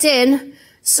plugged in.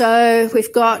 So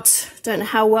we've got, don't know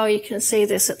how well you can see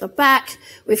this at the back,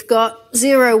 we've got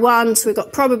 0, 1, so we've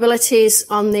got probabilities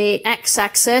on the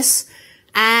x-axis,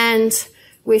 and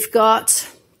we've got,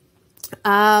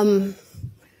 have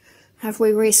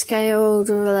we rescaled?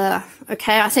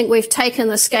 Okay, I think we've taken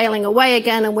the scaling away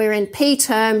again and we're in p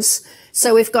terms.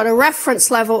 So we've got a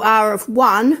reference level R of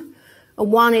 1,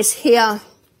 and 1 is here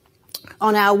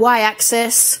on our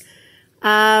y-axis,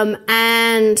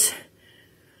 And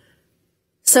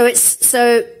so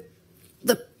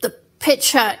the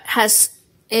picture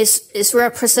is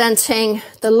representing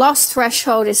the loss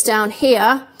threshold is down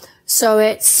here. So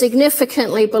it's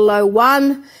significantly below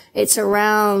 1. It's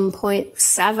around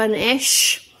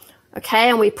 0.7-ish. Okay,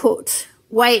 and we put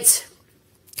weight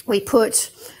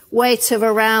of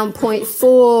around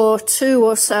 0.42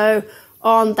 or so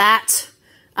on that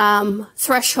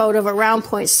threshold of around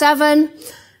 0.7.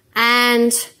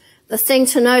 And the thing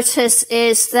to notice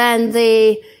is then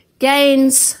the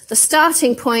gains, the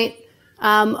starting point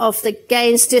of the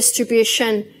gains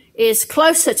distribution is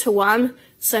closer to 1,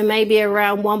 so maybe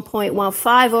around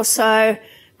 1.15 or so.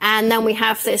 And then we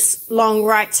have this long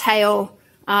right tail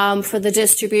for the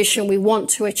distribution we want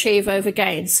to achieve over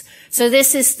gains. So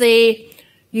this is the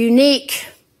unique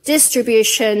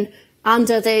distribution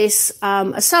under these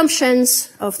assumptions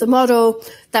of the model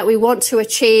that we want to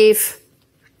achieve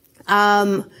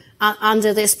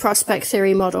under this prospect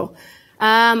theory model.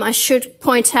 I should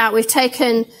point out we've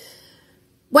taken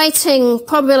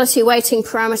probability weighting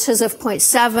parameters of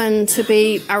 0.7 to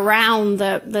be around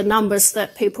the numbers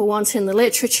that people want in the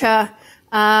literature.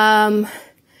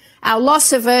 Our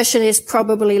loss aversion is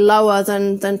probably lower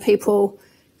than people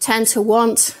tend to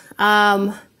want.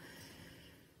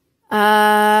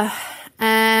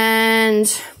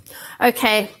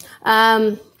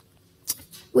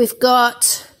 We've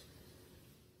got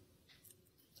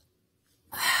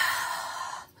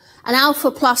an alpha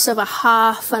plus of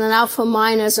 0.5 and an alpha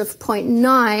minus of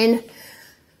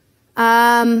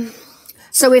 0.9.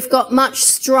 So we've got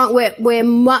we're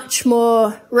much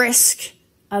more risk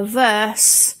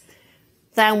averse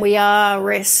than we are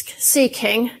risk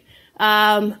seeking.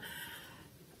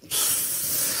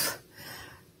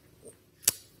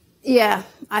 Yeah,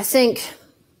 I think,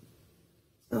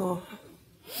 no.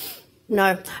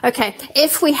 Okay,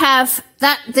 if we have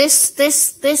that,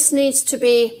 this needs to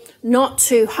be not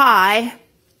too high.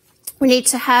 We need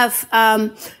to have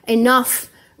enough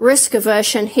risk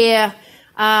aversion here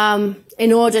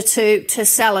in order to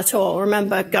sell at all.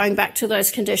 Remember, going back to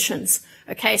those conditions.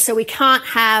 Okay, so we can't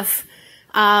have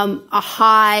we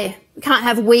can't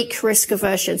have weak risk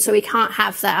aversion, so we can't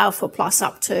have that alpha plus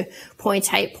up to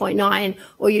 0.8, 0.9,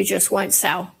 or you just won't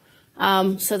sell.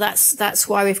 So that's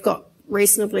why we've got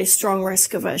reasonably strong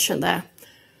risk aversion there.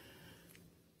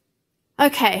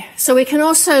 Okay, so we can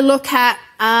also look at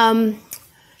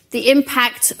the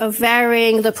impact of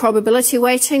varying the probability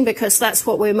weighting, because that's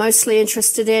what we're mostly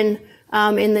interested in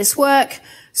this work.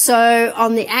 So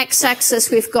on the x-axis,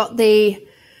 we've got the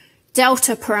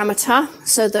delta parameter,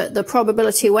 so the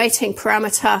probability weighting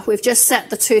parameter. We've just set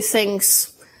the two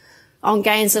things on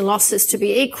gains and losses to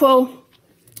be equal,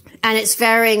 and it's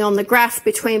varying on the graph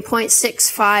between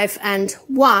 0.65 and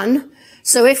 1.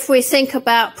 So if we think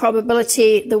about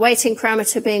probability, the weighting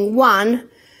parameter being 1,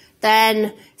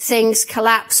 then things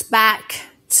collapse back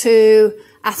to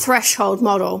a threshold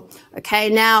model. Okay,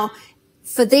 now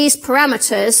for these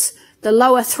parameters, the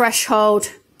lower threshold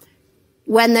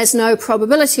when there's no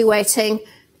probability weighting,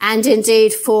 and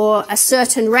indeed for a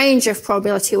certain range of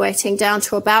probability weighting down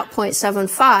to about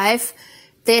 0.75,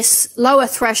 this lower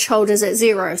threshold is at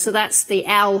 0. So that's the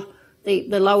L,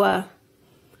 the lower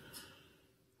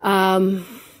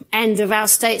end of our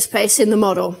state space in the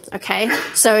model. Okay,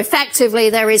 so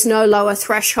effectively there is no lower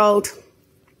threshold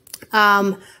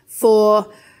for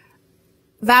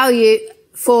value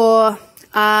for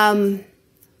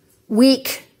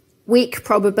weak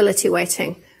probability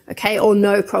weighting, okay, or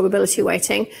no probability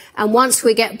weighting. And once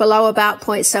we get below about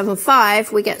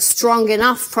 0.75, we get strong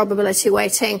enough probability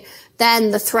weighting,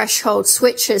 then the threshold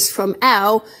switches from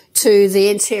L to the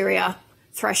interior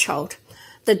threshold.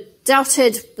 The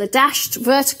dashed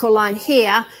vertical line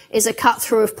here is a cut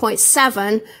through of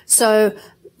 0.7, so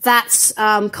that's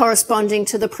corresponding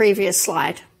to the previous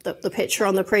slide. The picture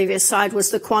on the previous slide was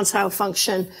the quantile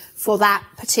function for that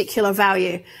particular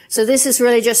value. So this is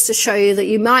really just to show you that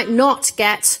you might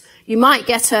get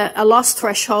a loss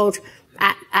threshold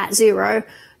at 0.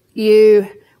 You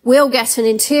will get an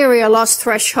interior loss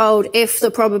threshold if the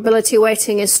probability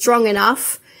weighting is strong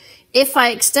enough. If I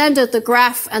extended the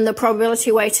graph and the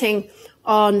probability weighting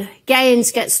on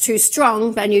gains gets too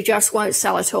strong, then you just won't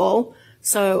sell at all.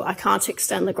 So I can't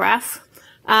extend the graph.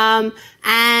 And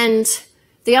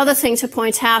the other thing to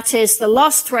point out is the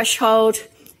loss threshold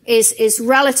is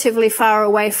relatively far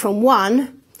away from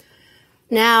 1.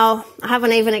 Now, I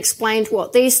haven't even explained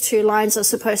what these two lines are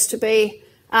supposed to be.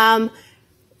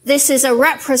 This is a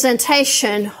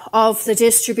representation of the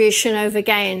distribution over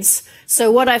gains. So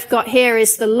what I've got here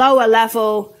is the lower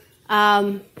level,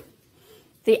 the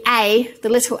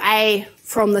little a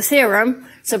from the theorem.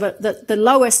 So the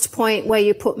lowest point where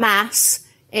you put mass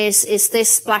is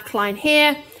this black line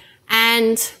here,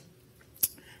 and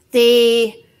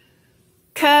the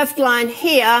curved line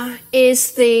here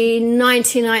is the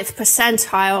 99th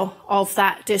percentile of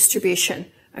that distribution.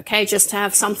 Okay, just to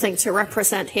have something to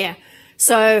represent here.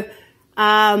 So,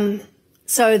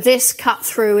 so this cut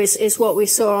through is what we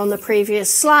saw on the previous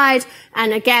slide.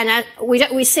 And again,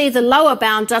 we see the lower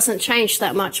bound doesn't change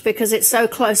that much because it's so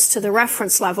close to the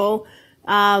reference level.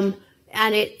 And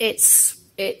it's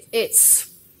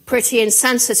pretty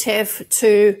insensitive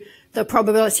to the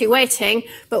probability weighting.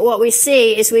 But what we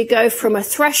see is we go from a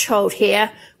threshold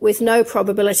here with no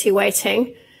probability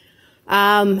weighting,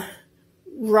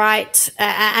 right,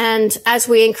 and as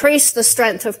we increase the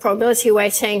strength of probability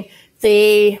weighting,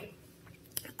 the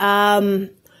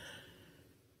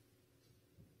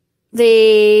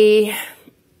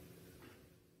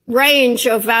range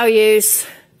of values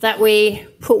that we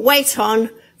put weight on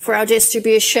for our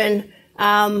distribution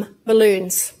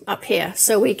balloons up here.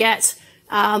 So we get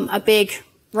a big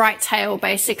right tail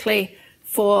basically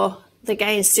for the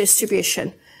gains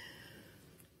distribution.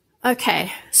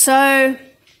 Okay, so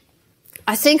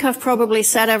I think I've probably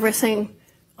said everything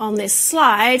on this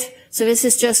slide. So this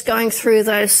is just going through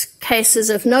those cases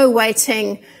of no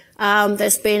weighting.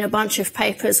 There's been a bunch of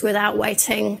papers without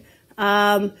weighting,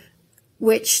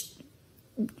 which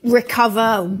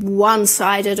recover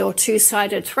one-sided or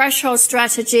two-sided threshold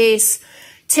strategies.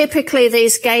 Typically,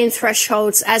 these gain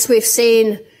thresholds, as we've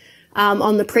seen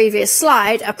on the previous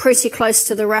slide, are pretty close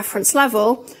to the reference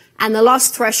level, and the loss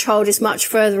threshold is much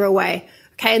further away.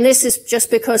 Okay, and this is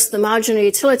just because the marginal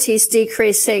utility is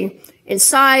decreasing in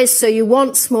size, so you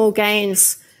want small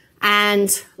gains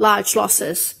and large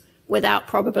losses without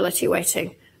probability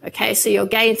weighting. Okay, so your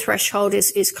gain threshold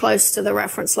is close to the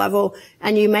reference level,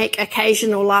 and you make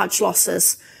occasional large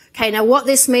losses. Okay, now what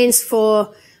this means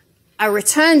for a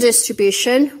return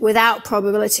distribution without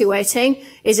probability weighting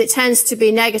is it tends to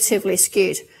be negatively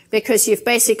skewed because you've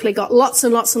basically got lots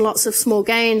and lots and lots of small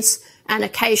gains and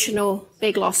occasional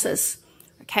big losses.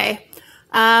 Okay.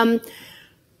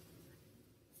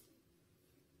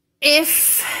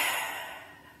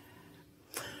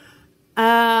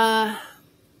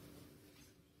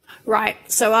 Right,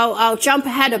 so I'll jump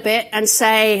ahead a bit and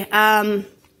say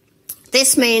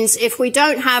this means if we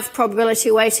don't have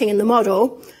probability weighting in the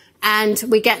model and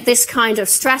we get this kind of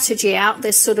strategy out,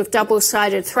 this sort of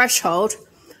double-sided threshold,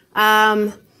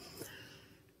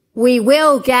 we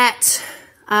will get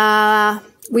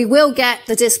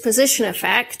the disposition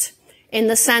effect in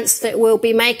the sense that we'll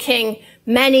be making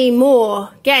many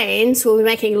more gains. We'll be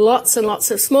making lots and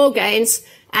lots of small gains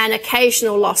and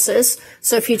occasional losses.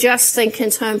 So if you just think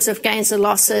in terms of gains and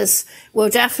losses, we'll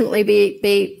definitely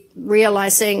be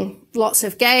realizing lots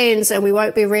of gains and we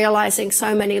won't be realizing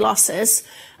so many losses.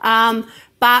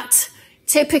 But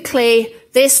typically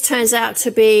this turns out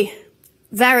to be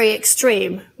very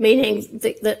extreme, meaning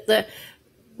that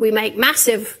we make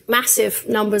massive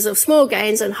numbers of small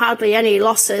gains and hardly any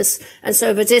losses. And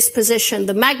so the disposition,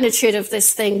 the magnitude of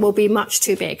this thing will be much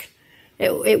too big.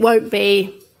 It won't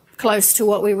be close to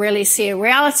what we really see in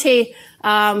reality.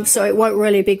 So it won't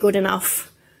really be good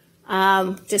enough,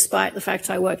 despite the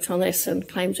fact I worked on this and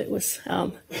claimed it was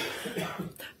an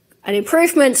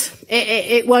improvement.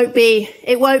 It won't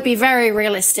be very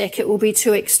realistic. It will be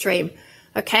too extreme.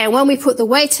 Okay, and when we put the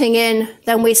weighting in,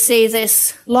 then we see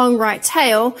this long right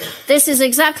tail. This is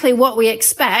exactly what we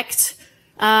expect.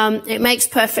 It makes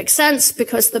perfect sense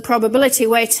because the probability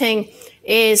weighting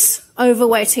is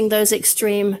overweighting those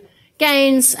extreme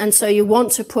gains, and so you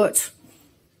want to put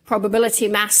probability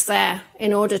mass there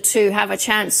in order to have a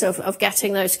chance of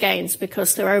getting those gains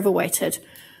because they're overweighted.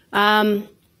 And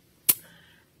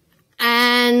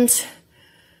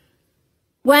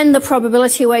when the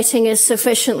probability weighting is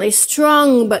sufficiently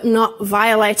strong but not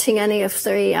violating any of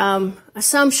the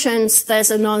assumptions, there's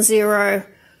a non-zero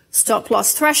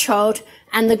stop-loss threshold.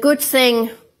 And the good thing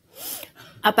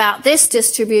about this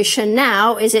distribution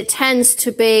now is it tends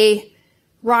to be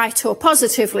right or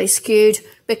positively skewed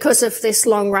because of this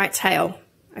long right tail.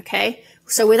 Okay,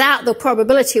 so without the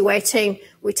probability weighting,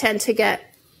 we tend to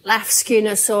get left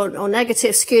skewness or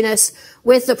negative skewness.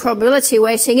 With the probability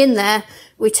weighting in there,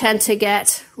 we tend to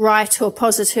get right or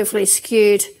positively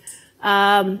skewed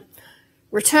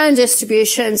return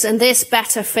distributions, and this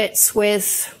better fits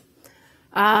with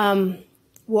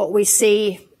what we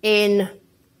see in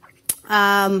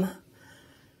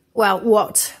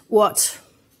what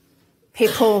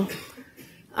people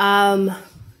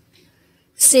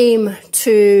seem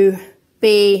to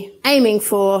be aiming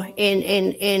for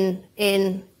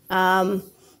in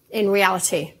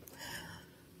reality.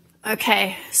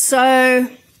 Okay, so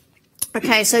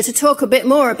to talk a bit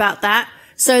more about that,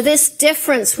 so this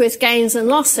difference with gains and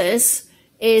losses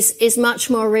is much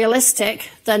more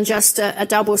realistic than just a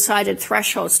double-sided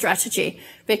threshold strategy,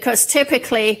 because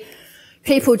typically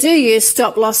people do use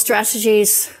stop-loss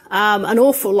strategies an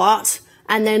awful lot,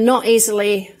 and they're not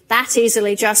that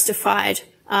easily justified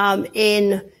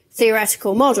in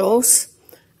theoretical models,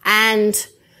 and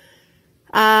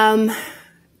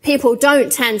people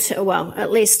don't tend to, well,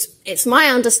 at least it's my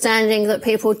understanding that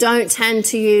people don't tend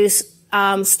to use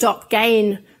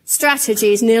stop-gain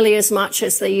strategies nearly as much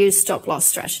as they use stop-loss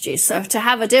strategies. So to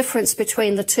have a difference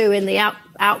between the two in the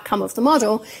outcome of the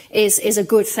model is a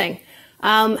good thing.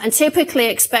 And typically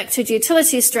expected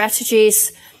utility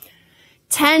strategies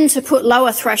tend to put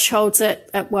lower thresholds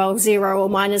at well, 0 or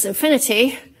minus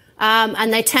infinity,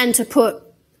 and they tend to put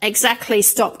exactly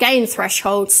stop-gain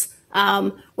thresholds,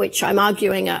 which I'm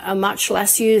arguing are much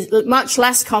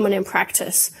less common in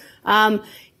practice.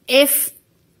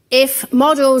 If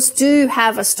models do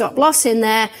have a stop-loss in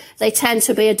there, they tend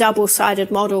to be a double-sided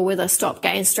model with a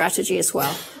stop-gain strategy as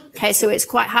well. Okay, so it's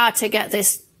quite hard to get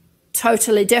this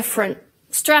totally different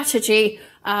strategy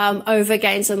over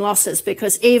gains and losses,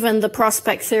 because even the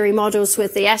prospect theory models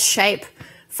with the S-shape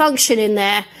function in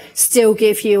there still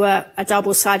give you a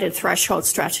double-sided threshold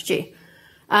strategy.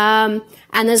 And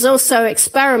there's also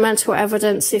experimental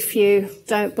evidence, if you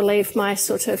don't believe my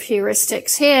sort of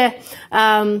heuristics here,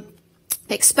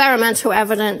 experimental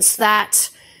evidence that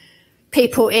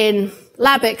people in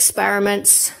lab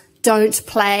experiments don't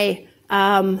play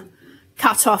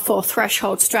cutoff or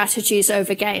threshold strategies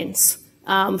over gains,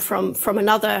 from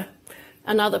another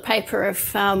paper of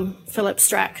Philip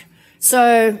Strack.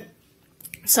 So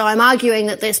I'm arguing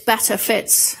that this better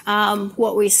fits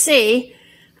what we see,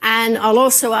 and I'll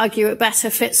also argue it better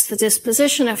fits the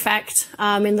disposition effect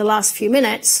in the last few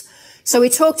minutes. So we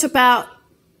talked about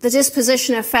the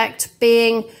disposition effect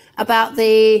being about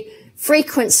the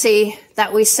frequency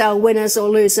that we sell winners or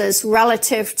losers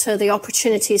relative to the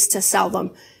opportunities to sell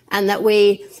them, and that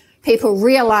people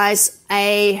realize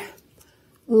a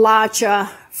larger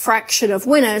fraction of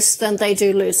winners than they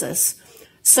do losers.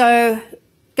 So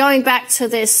going back to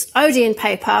this Odeon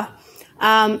paper,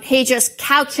 he just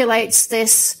calculates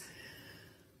this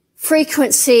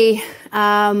frequency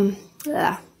number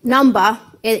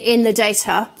in the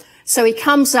data. So he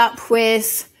comes up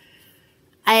with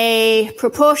a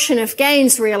proportion of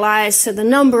gains realized, so the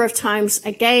number of times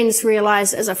a gain is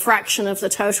realized as a fraction of the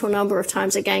total number of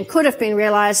times a gain could have been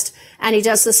realized, and he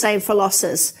does the same for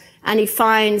losses. And he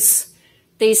finds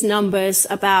these numbers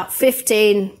about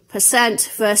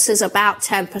 15% versus about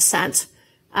 10%.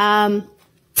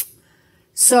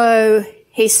 So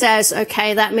he says,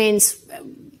 okay, that means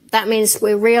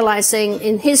we're realizing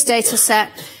in his data set,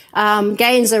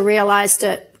 gains are realized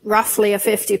at roughly a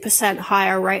 50%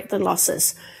 higher rate than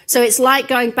losses. So it's like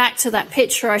going back to that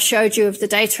picture I showed you of the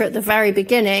data at the very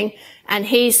beginning, and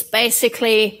he's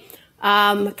basically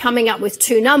coming up with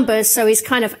two numbers, so he's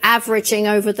kind of averaging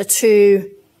over the two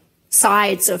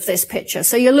sides of this picture.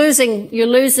 So you're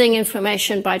losing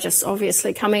information by just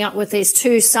obviously coming up with these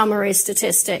two summary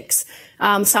statistics,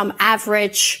 some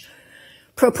average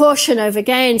proportion over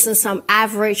gains and some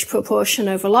average proportion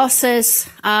over losses.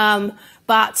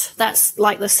 But that's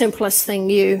like the simplest thing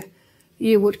you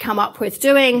would come up with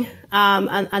doing,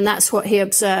 and that's what he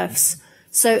observes.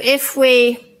 So if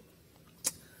we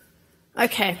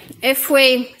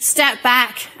step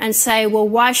back and say, well,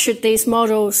 why should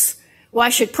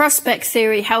prospect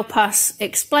theory help us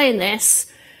explain this?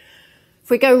 If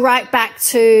we go right back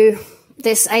to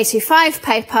this 85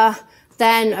 paper,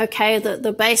 then, okay,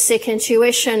 the basic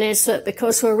intuition is that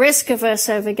because we're risk averse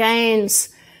over gains,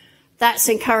 that's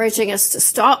encouraging us to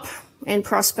stop in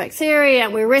prospect theory,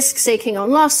 and we're risk seeking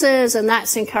on losses, and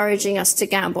that's encouraging us to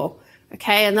gamble.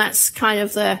 Okay, and that's kind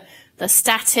of the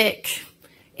static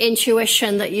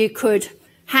intuition that you could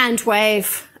hand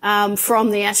wave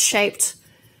from the S-shaped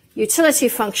utility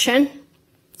function.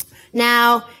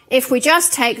 Now, if we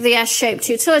just take the S-shaped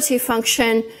utility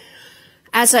function,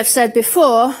 as I've said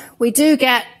before, we do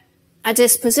get a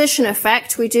disposition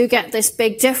effect. We do get this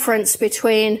big difference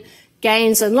between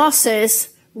gains and losses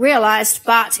realized,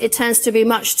 but it tends to be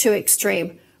much too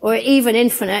extreme, or even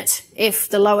infinite if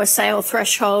the lower sale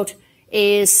threshold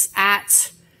is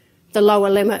at the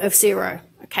lower limit of 0.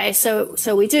 Okay, so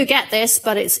we do get this,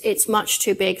 but it's much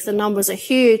too big. The numbers are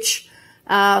huge.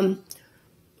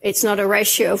 It's not a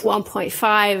ratio of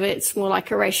 1.5. It's more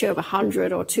like a ratio of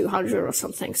 100 or 200 or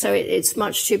something. So it's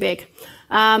much too big.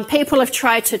 People have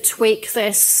tried to tweak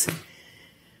this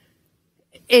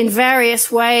in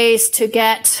various ways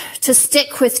to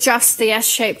stick with just the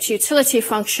S-shaped utility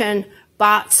function,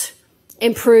 but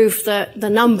improve the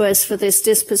numbers for this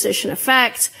disposition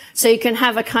effect. So you can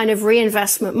have a kind of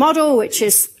reinvestment model, which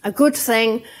is a good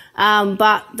thing,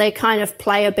 but they kind of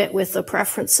play a bit with the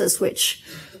preferences, which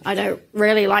I don't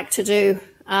really like to do,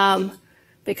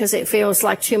 because it feels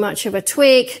like too much of a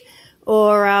tweak,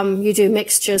 or you do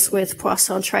mixtures with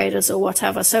Poisson traders or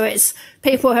whatever. So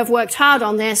people have worked hard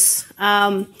on this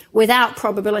without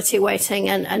probability weighting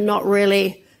and not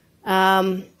really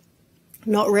got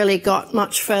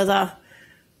much further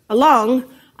along.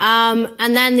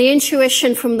 And then the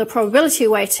intuition from the probability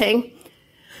weighting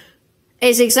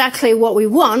is exactly what we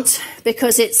want,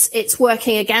 because it's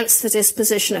working against the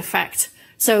disposition effect.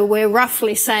 So we're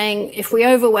roughly saying if we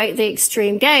overweight the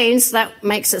extreme gains, that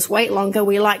makes us wait longer.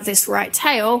 We like this right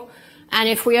tail. And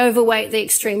if we overweight the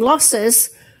extreme losses,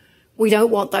 we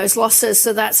don't want those losses.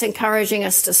 So that's encouraging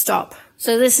us to stop.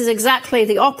 So this is exactly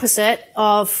the opposite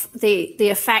of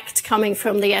the effect coming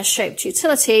from the S-shaped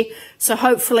utility. So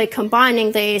hopefully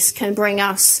combining these can bring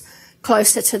us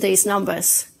closer to these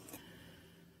numbers.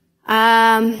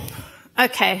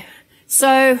 Okay,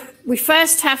 so we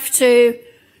first have to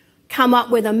come up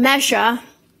with a measure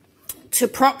to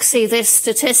proxy this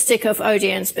statistic of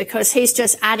Odian's, because he's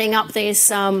just adding up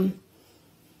these, adding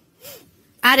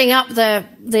up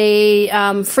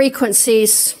the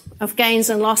frequencies of gains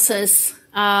and losses.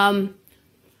 When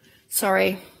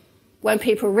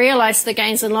people realize the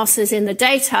gains and losses in the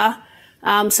data,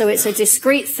 so it's a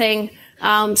discrete thing.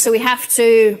 So we have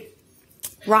to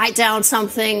write down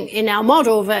something in our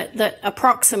model that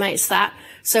approximates that.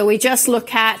 So we just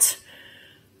look at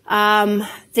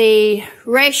the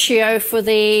ratio for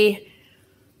the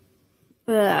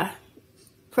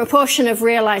proportion of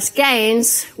realized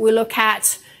gains. We look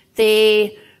at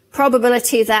the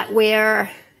probability that we're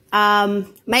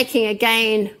making a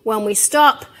gain when we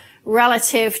stop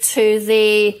relative to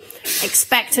the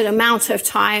expected amount of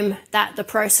time that the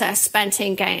process spent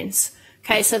in gains.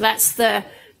 Okay, so that's the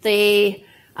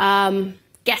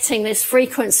getting this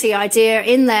frequency idea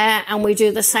in there, and we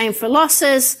do the same for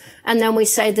losses, and then we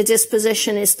say the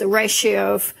disposition is the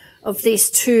ratio of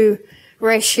these two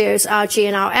ratios, RG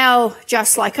and RL,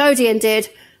 just like Odian did,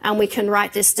 and we can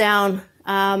write this down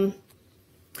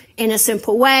in a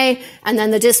simple way, and then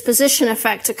the disposition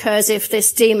effect occurs if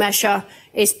this D measure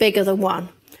is bigger than 1.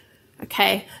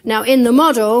 Okay, now in the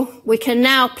model, we can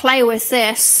now play with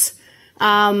this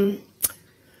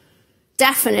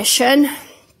definition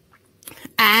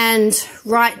and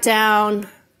write down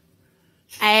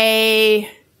a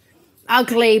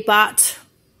ugly but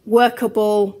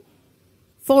workable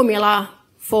formula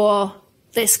for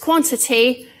this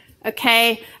quantity,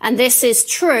 okay? And this is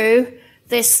true,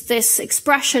 this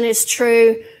expression is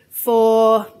true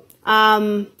for,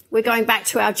 we're going back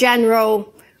to our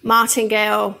general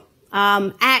martingale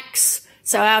X,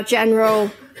 so our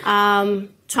general time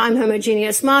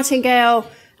homogeneous martingale,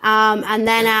 and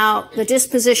then the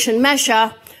disposition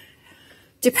measure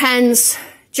depends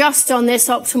just on this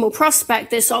optimal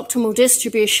prospect, this optimal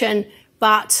distribution,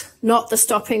 but not the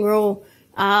stopping rule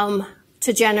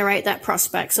to generate that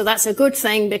prospect. So that's a good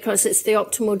thing, because it's the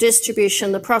optimal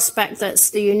distribution, the prospect,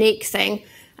 that's the unique thing.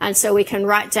 And so we can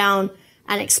write down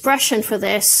an expression for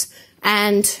this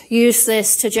and use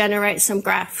this to generate some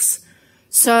graphs.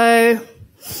 So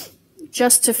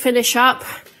just to finish up,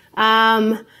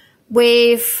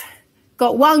 we've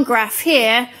got one graph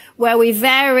here where we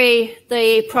vary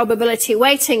the probability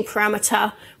weighting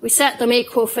parameter. We set them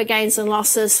equal for gains and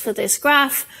losses for this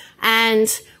graph, and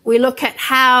we look at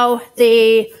how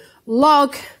the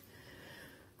log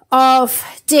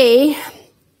of D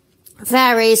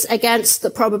varies against the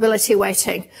probability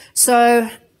weighting. So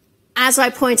as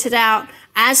I pointed out,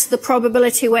 as the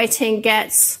probability weighting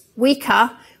gets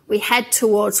weaker, we head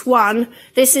towards 1.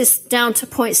 This is down to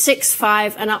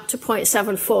 0.65 and up to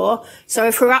 0.74. So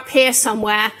if we're up here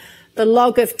somewhere, the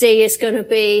log of D is going to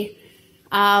be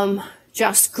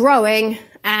just growing,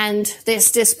 and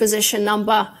this disposition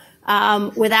number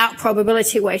without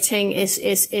probability weighting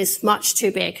is much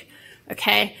too big.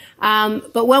 Okay,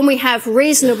 but when we have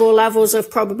reasonable levels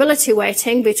of probability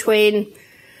weighting between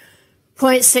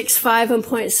 0.65 and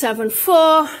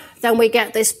 0.74, then we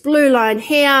get this blue line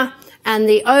here, and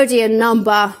the Odian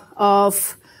number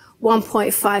of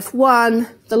 1.51,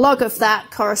 the log of that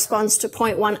corresponds to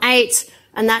 0.18,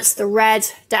 and that's the red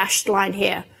dashed line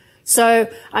here. So,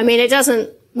 I mean, it doesn't,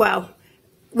 well,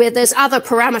 there's other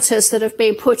parameters that have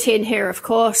been put in here, of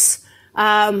course,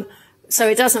 so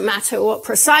it doesn't matter what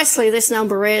precisely this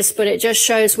number is, but it just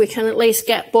shows we can at least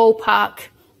get ballpark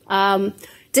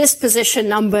disposition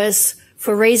numbers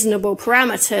for reasonable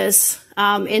parameters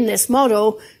in this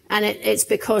model, and it's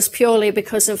purely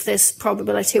because of this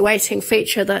probability weighting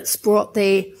feature that's brought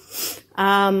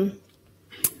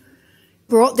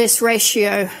this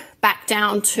ratio back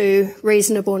down to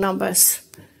reasonable numbers.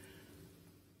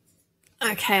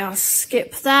 Okay, I'll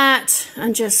skip that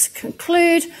and just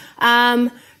conclude.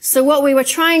 So what we were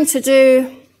trying to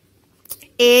do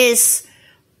is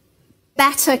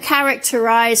better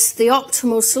characterize the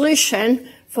optimal solution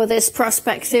for this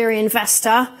prospect theory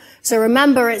investor. So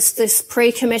remember, it's this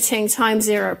pre-committing time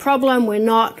zero problem. We're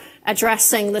not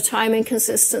addressing the time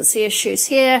inconsistency issues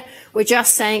here. We're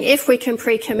just saying, if we can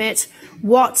pre-commit,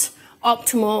 what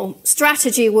optimal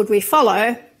strategy would we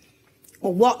follow,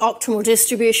 or what optimal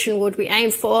distribution would we aim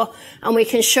for? And we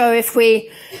can show, if we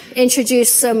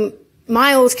introduce some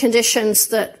mild conditions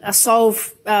that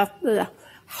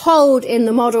hold in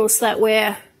the models that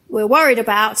we're worried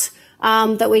about,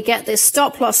 that we get this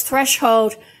stop loss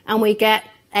threshold and we get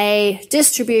a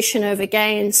distribution over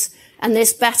gains, and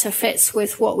this better fits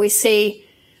with what we see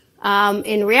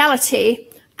in reality.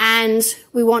 And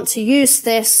we want to use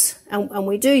this, and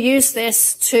we do use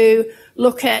this, to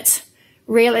look at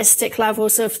realistic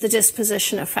levels of the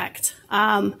disposition effect,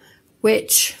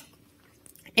 which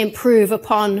improve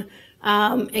upon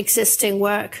existing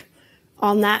work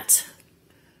on that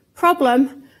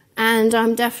problem. And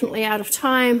I'm definitely out of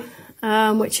time,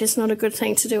 which is not a good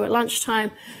thing to do at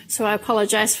lunchtime, so I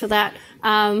apologize for that.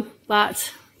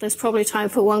 But there's probably time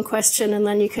for one question, and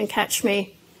then you can catch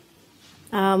me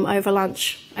over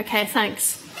lunch. Okay,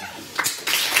 thanks.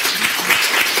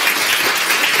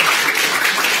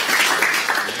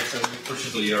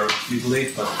 Unfortunately, you're a bit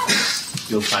late, but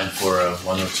still time for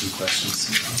one or two questions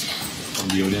from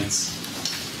the audience.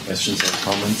 Questions or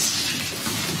comments?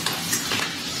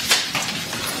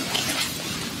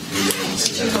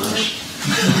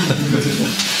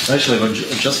 Actually,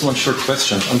 just one short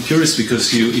question. I'm curious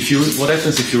because what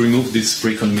happens if you remove this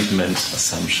pre-commitment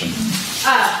assumption?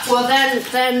 Well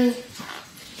then,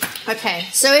 okay.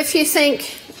 So if you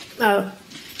think, oh,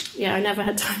 yeah, I never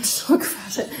had time to talk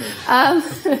about it.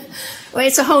 Well,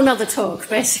 it's a whole nother talk,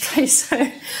 basically.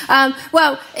 So,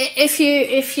 well, if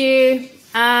you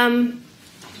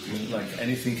like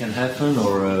anything can happen,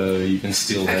 or you can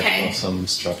still have some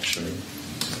structure.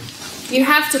 You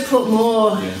have to put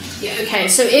more. Yeah, okay,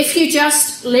 so if you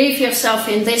just leave yourself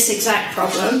in this exact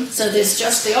problem, so there's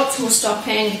just the optimal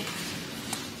stopping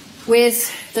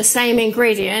with the same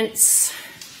ingredients.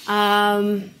 Let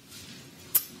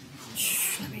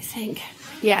me think.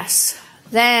 Yes,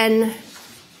 then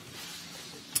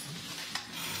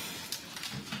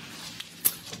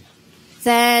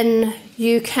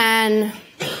you can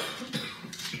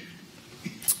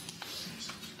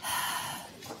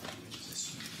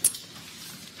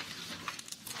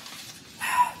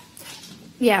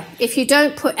if you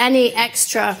don't put any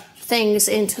extra things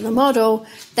into the model,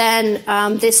 then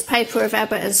this paper of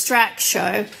Ebert and Strack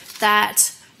show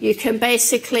that you can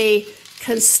basically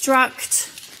construct,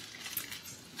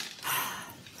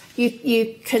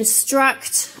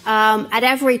 at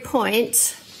every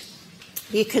point,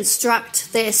 you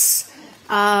construct this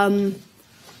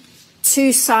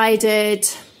two-sided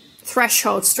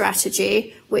threshold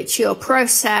strategy, which your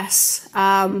process,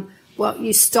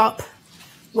 you stop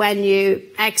when you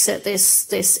exit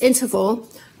this interval,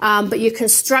 but you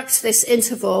construct this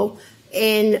interval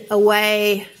in a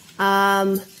way,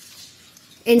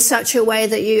 in such a way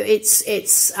that it's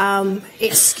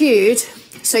skewed,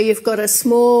 so you've got a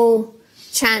small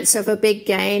chance of a big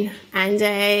gain and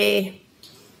a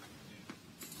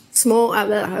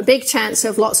big chance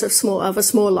of a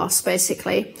small loss,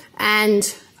 basically,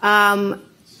 and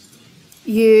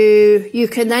you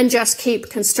can then just keep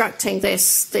constructing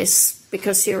this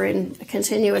because you're in a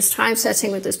continuous time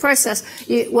setting with this process.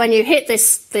 When you hit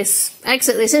exit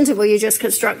this interval, you just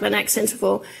construct the next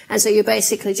interval, and so you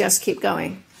basically just keep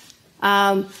going.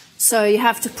 So you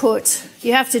have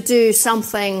to do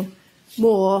something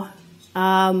more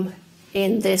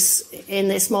in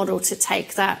this model to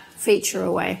take that feature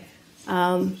away,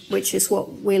 which is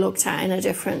what we looked at in a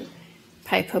different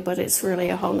paper, but it's really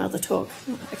a whole nother talk.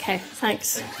 Okay,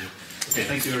 thanks. Thank you. Okay,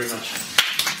 thank you very much.